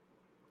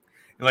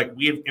 And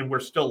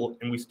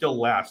we still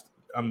last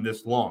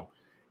this long.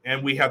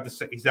 And we have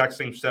the exact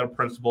same set of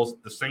principles,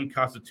 the same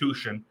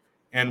Constitution,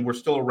 and we're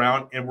still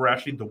around, and we're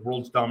actually the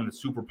world's dominant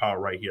superpower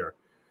right here.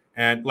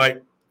 And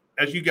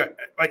as you get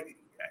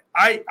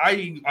I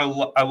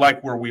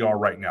like where we are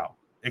right now,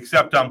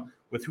 except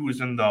with who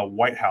is in the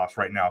White House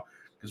right now,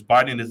 because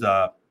Biden is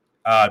a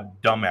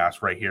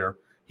dumbass right here.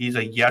 He's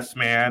a yes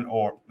man,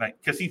 or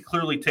because he's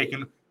clearly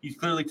taken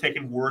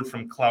words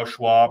from Klaus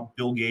Schwab,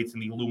 Bill Gates,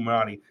 and the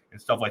Illuminati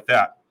and stuff like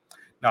that.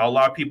 Now, a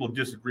lot of people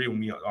disagree with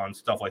me on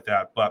stuff like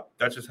that, but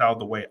that's just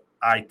the way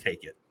I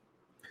take it.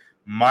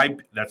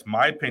 That's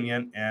my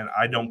opinion, and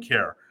I don't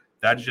care.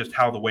 That's just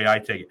the way I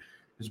take it.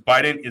 Because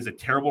Biden is a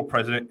terrible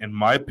president, in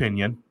my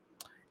opinion.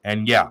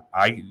 And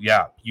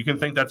you can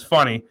think that's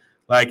funny.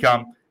 Like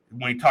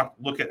when you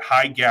look at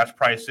high gas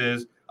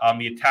prices,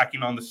 the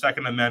attacking on the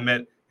Second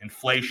Amendment,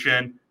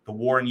 inflation, the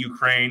war in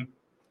Ukraine,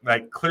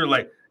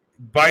 clearly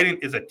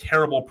Biden is a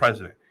terrible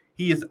president.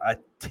 He is a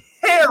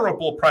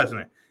terrible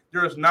president.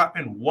 There has not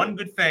been one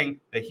good thing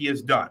that he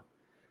has done.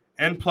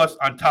 And plus,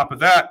 on top of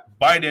that,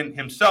 Biden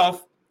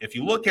himself, if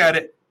you look at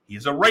it,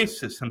 he's a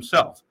racist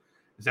himself.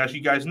 As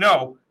you guys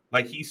know,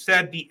 he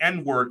said the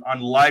N-word on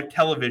live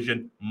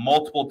television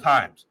multiple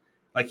times.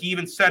 He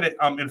even said it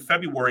in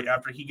February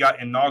after he got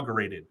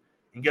inaugurated.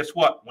 And guess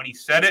what? When he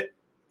said it,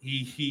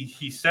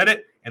 he said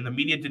it, and the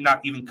media did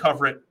not even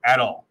cover it at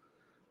all.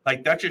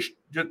 That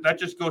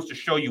just goes to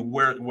show you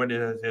what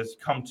it has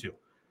come to.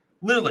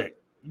 Literally,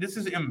 this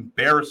is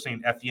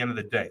embarrassing at the end of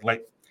the day.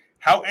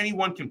 How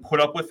anyone can put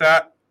up with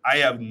that, I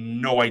have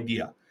no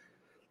idea.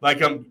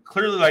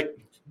 Clearly,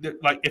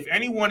 if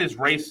anyone is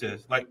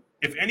racist,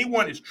 if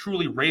anyone is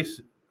truly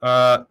racist,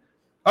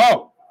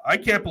 I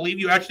can't believe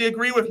you actually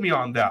agree with me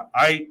on that.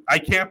 I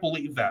can't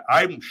believe that.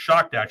 I'm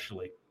shocked,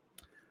 actually.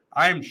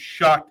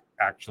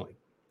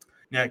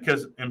 Yeah,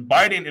 because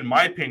Biden, in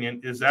my opinion,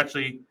 is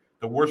actually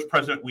the worst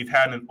president we've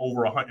had in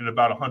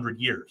about 100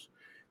 years.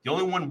 The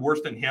only one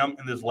worse than him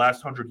in this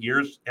last 100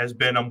 years has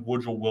been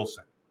Woodrow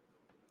Wilson.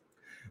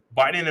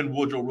 Biden and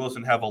Woodrow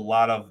Wilson have a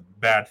lot of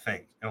bad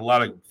things and a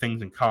lot of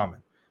things in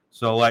common.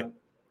 So,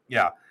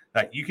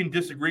 you can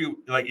disagree.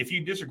 If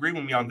you disagree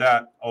with me on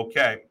that,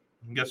 okay.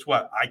 And guess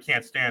what? I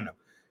can't stand him.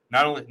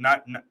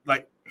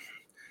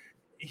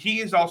 He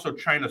is also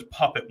China's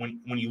puppet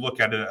when you look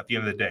at it at the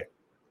end of the day.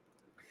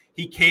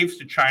 He caves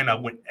to China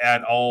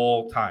at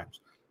all times.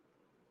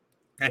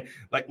 Okay?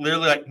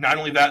 Literally, not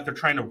only that, they're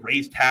trying to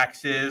raise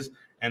taxes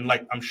and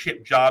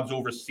ship jobs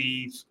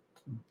overseas,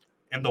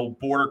 and the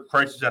border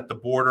crisis at the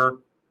border.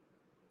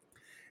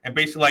 And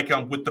basically,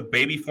 with the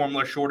baby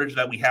formula shortage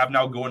that we have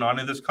now going on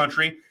in this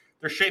country,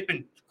 they're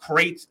shipping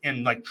crates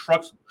and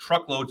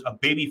truckloads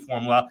of baby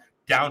formula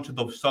down to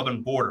the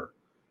southern border.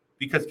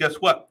 Because guess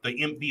what? The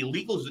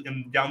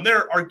illegals down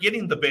there are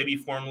getting the baby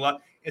formula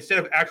instead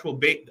of actual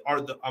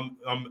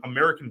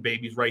American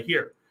babies right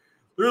here.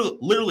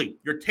 Literally,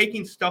 you're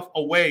taking stuff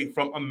away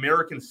from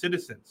American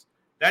citizens.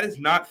 That is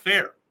not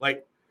fair.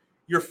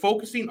 You're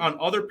focusing on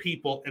other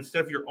people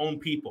instead of your own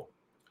people.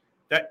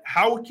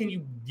 How can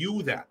you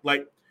do that?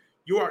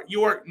 You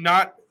are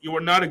not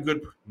a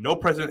good. No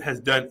president has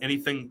done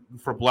anything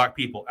for Black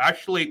people.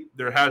 Actually,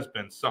 there has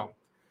been some.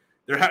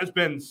 There has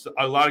been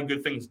a lot of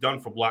good things done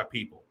for Black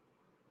people.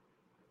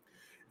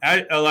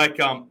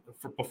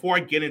 Before I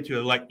get into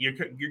it,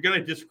 you're going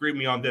to disagree with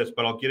me on this,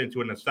 but I'll get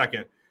into it in a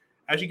second.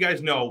 As you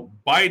guys know,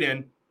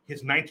 Biden,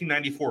 his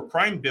 1994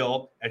 crime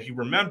bill, as you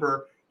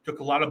remember, took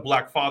a lot of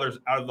Black fathers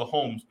out of the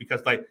homes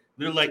because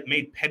literally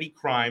made petty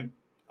crime,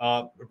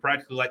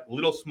 practically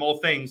little small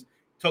things,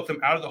 took them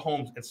out of the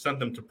homes and sent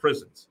them to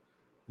prisons,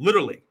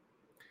 literally.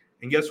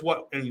 And guess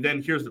what? And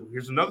then here's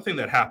another thing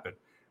that happened.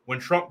 When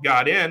Trump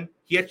got in,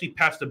 he actually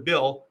passed a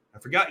bill. I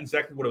forgot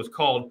exactly what it was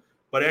called,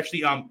 but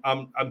actually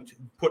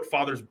put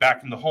fathers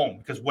back in the home,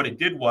 because what it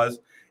did was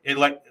it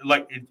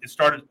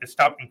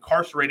stopped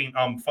incarcerating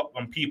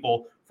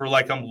people for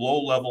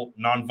low-level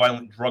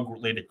nonviolent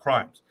drug-related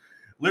crimes.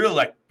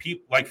 Literally,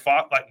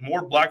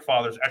 more Black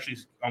fathers actually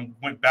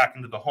went back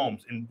into the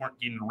homes and weren't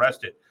getting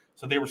arrested.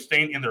 So they were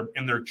staying in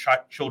their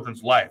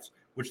children's lives,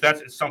 which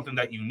that's something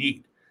that you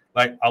need.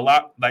 Like a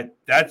lot, like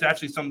that's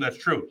actually something that's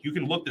true. You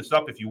can look this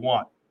up if you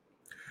want.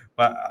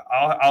 But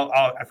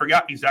I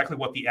forgot exactly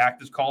what the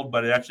act is called,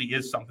 but it actually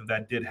is something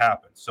that did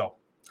happen. So,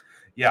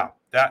 yeah,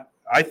 that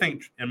I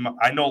think,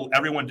 I know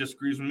everyone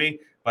disagrees with me,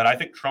 but I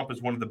think Trump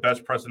is one of the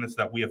best presidents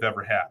that we have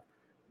ever had.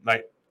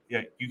 Like,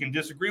 yeah, you can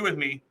disagree with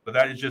me, but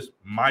that is just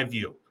my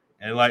view.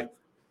 And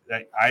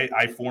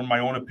I form my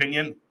own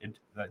opinion.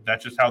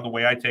 That's just how the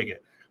way I take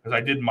it, because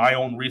I did my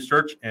own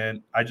research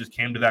and I just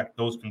came to that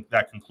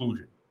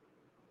conclusion.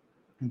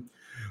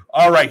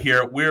 All right,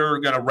 here we're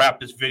gonna wrap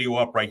this video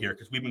up right here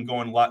because we've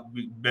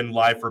been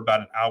live for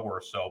about an hour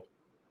or so.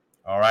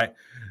 All right.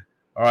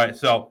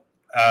 So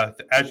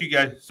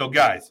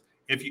guys,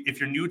 if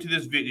you're new to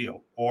this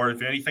video or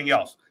if anything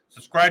else,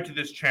 subscribe to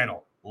this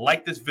channel,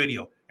 like this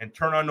video, and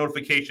turn on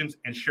notifications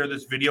and share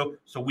this video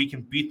so we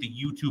can beat the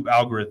YouTube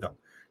algorithm.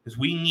 Because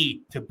we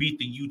need to beat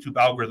the YouTube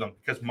algorithm,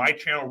 because my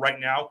channel right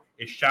now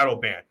is shadow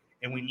banned,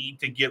 and we need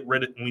to get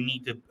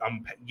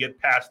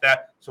past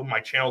that so my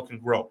channel can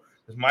grow.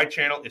 Because my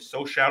channel is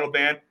so shadow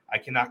banned, I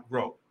cannot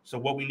grow. So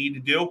what we need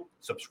to do,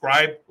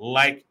 subscribe,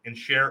 like, and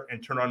share,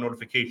 and turn on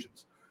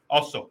notifications.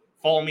 Also,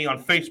 follow me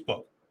on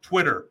Facebook,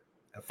 Twitter,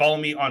 and follow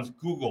me on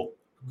Google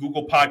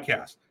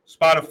Podcasts,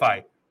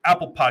 Spotify,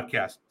 Apple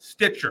Podcasts,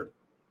 Stitcher,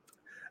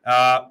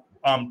 Gab,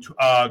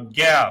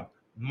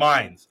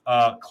 Minds,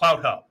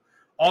 Cloud Hub.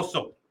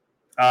 Also,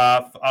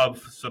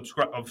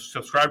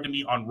 subscribe to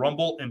me on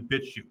Rumble and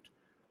BitChute.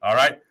 All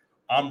right.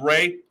 I'm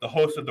Ray, the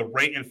host of the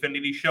Ray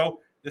Infinity Show.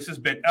 This has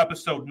been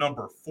episode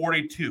number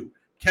 42.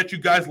 Catch you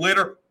guys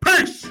later.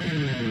 Peace.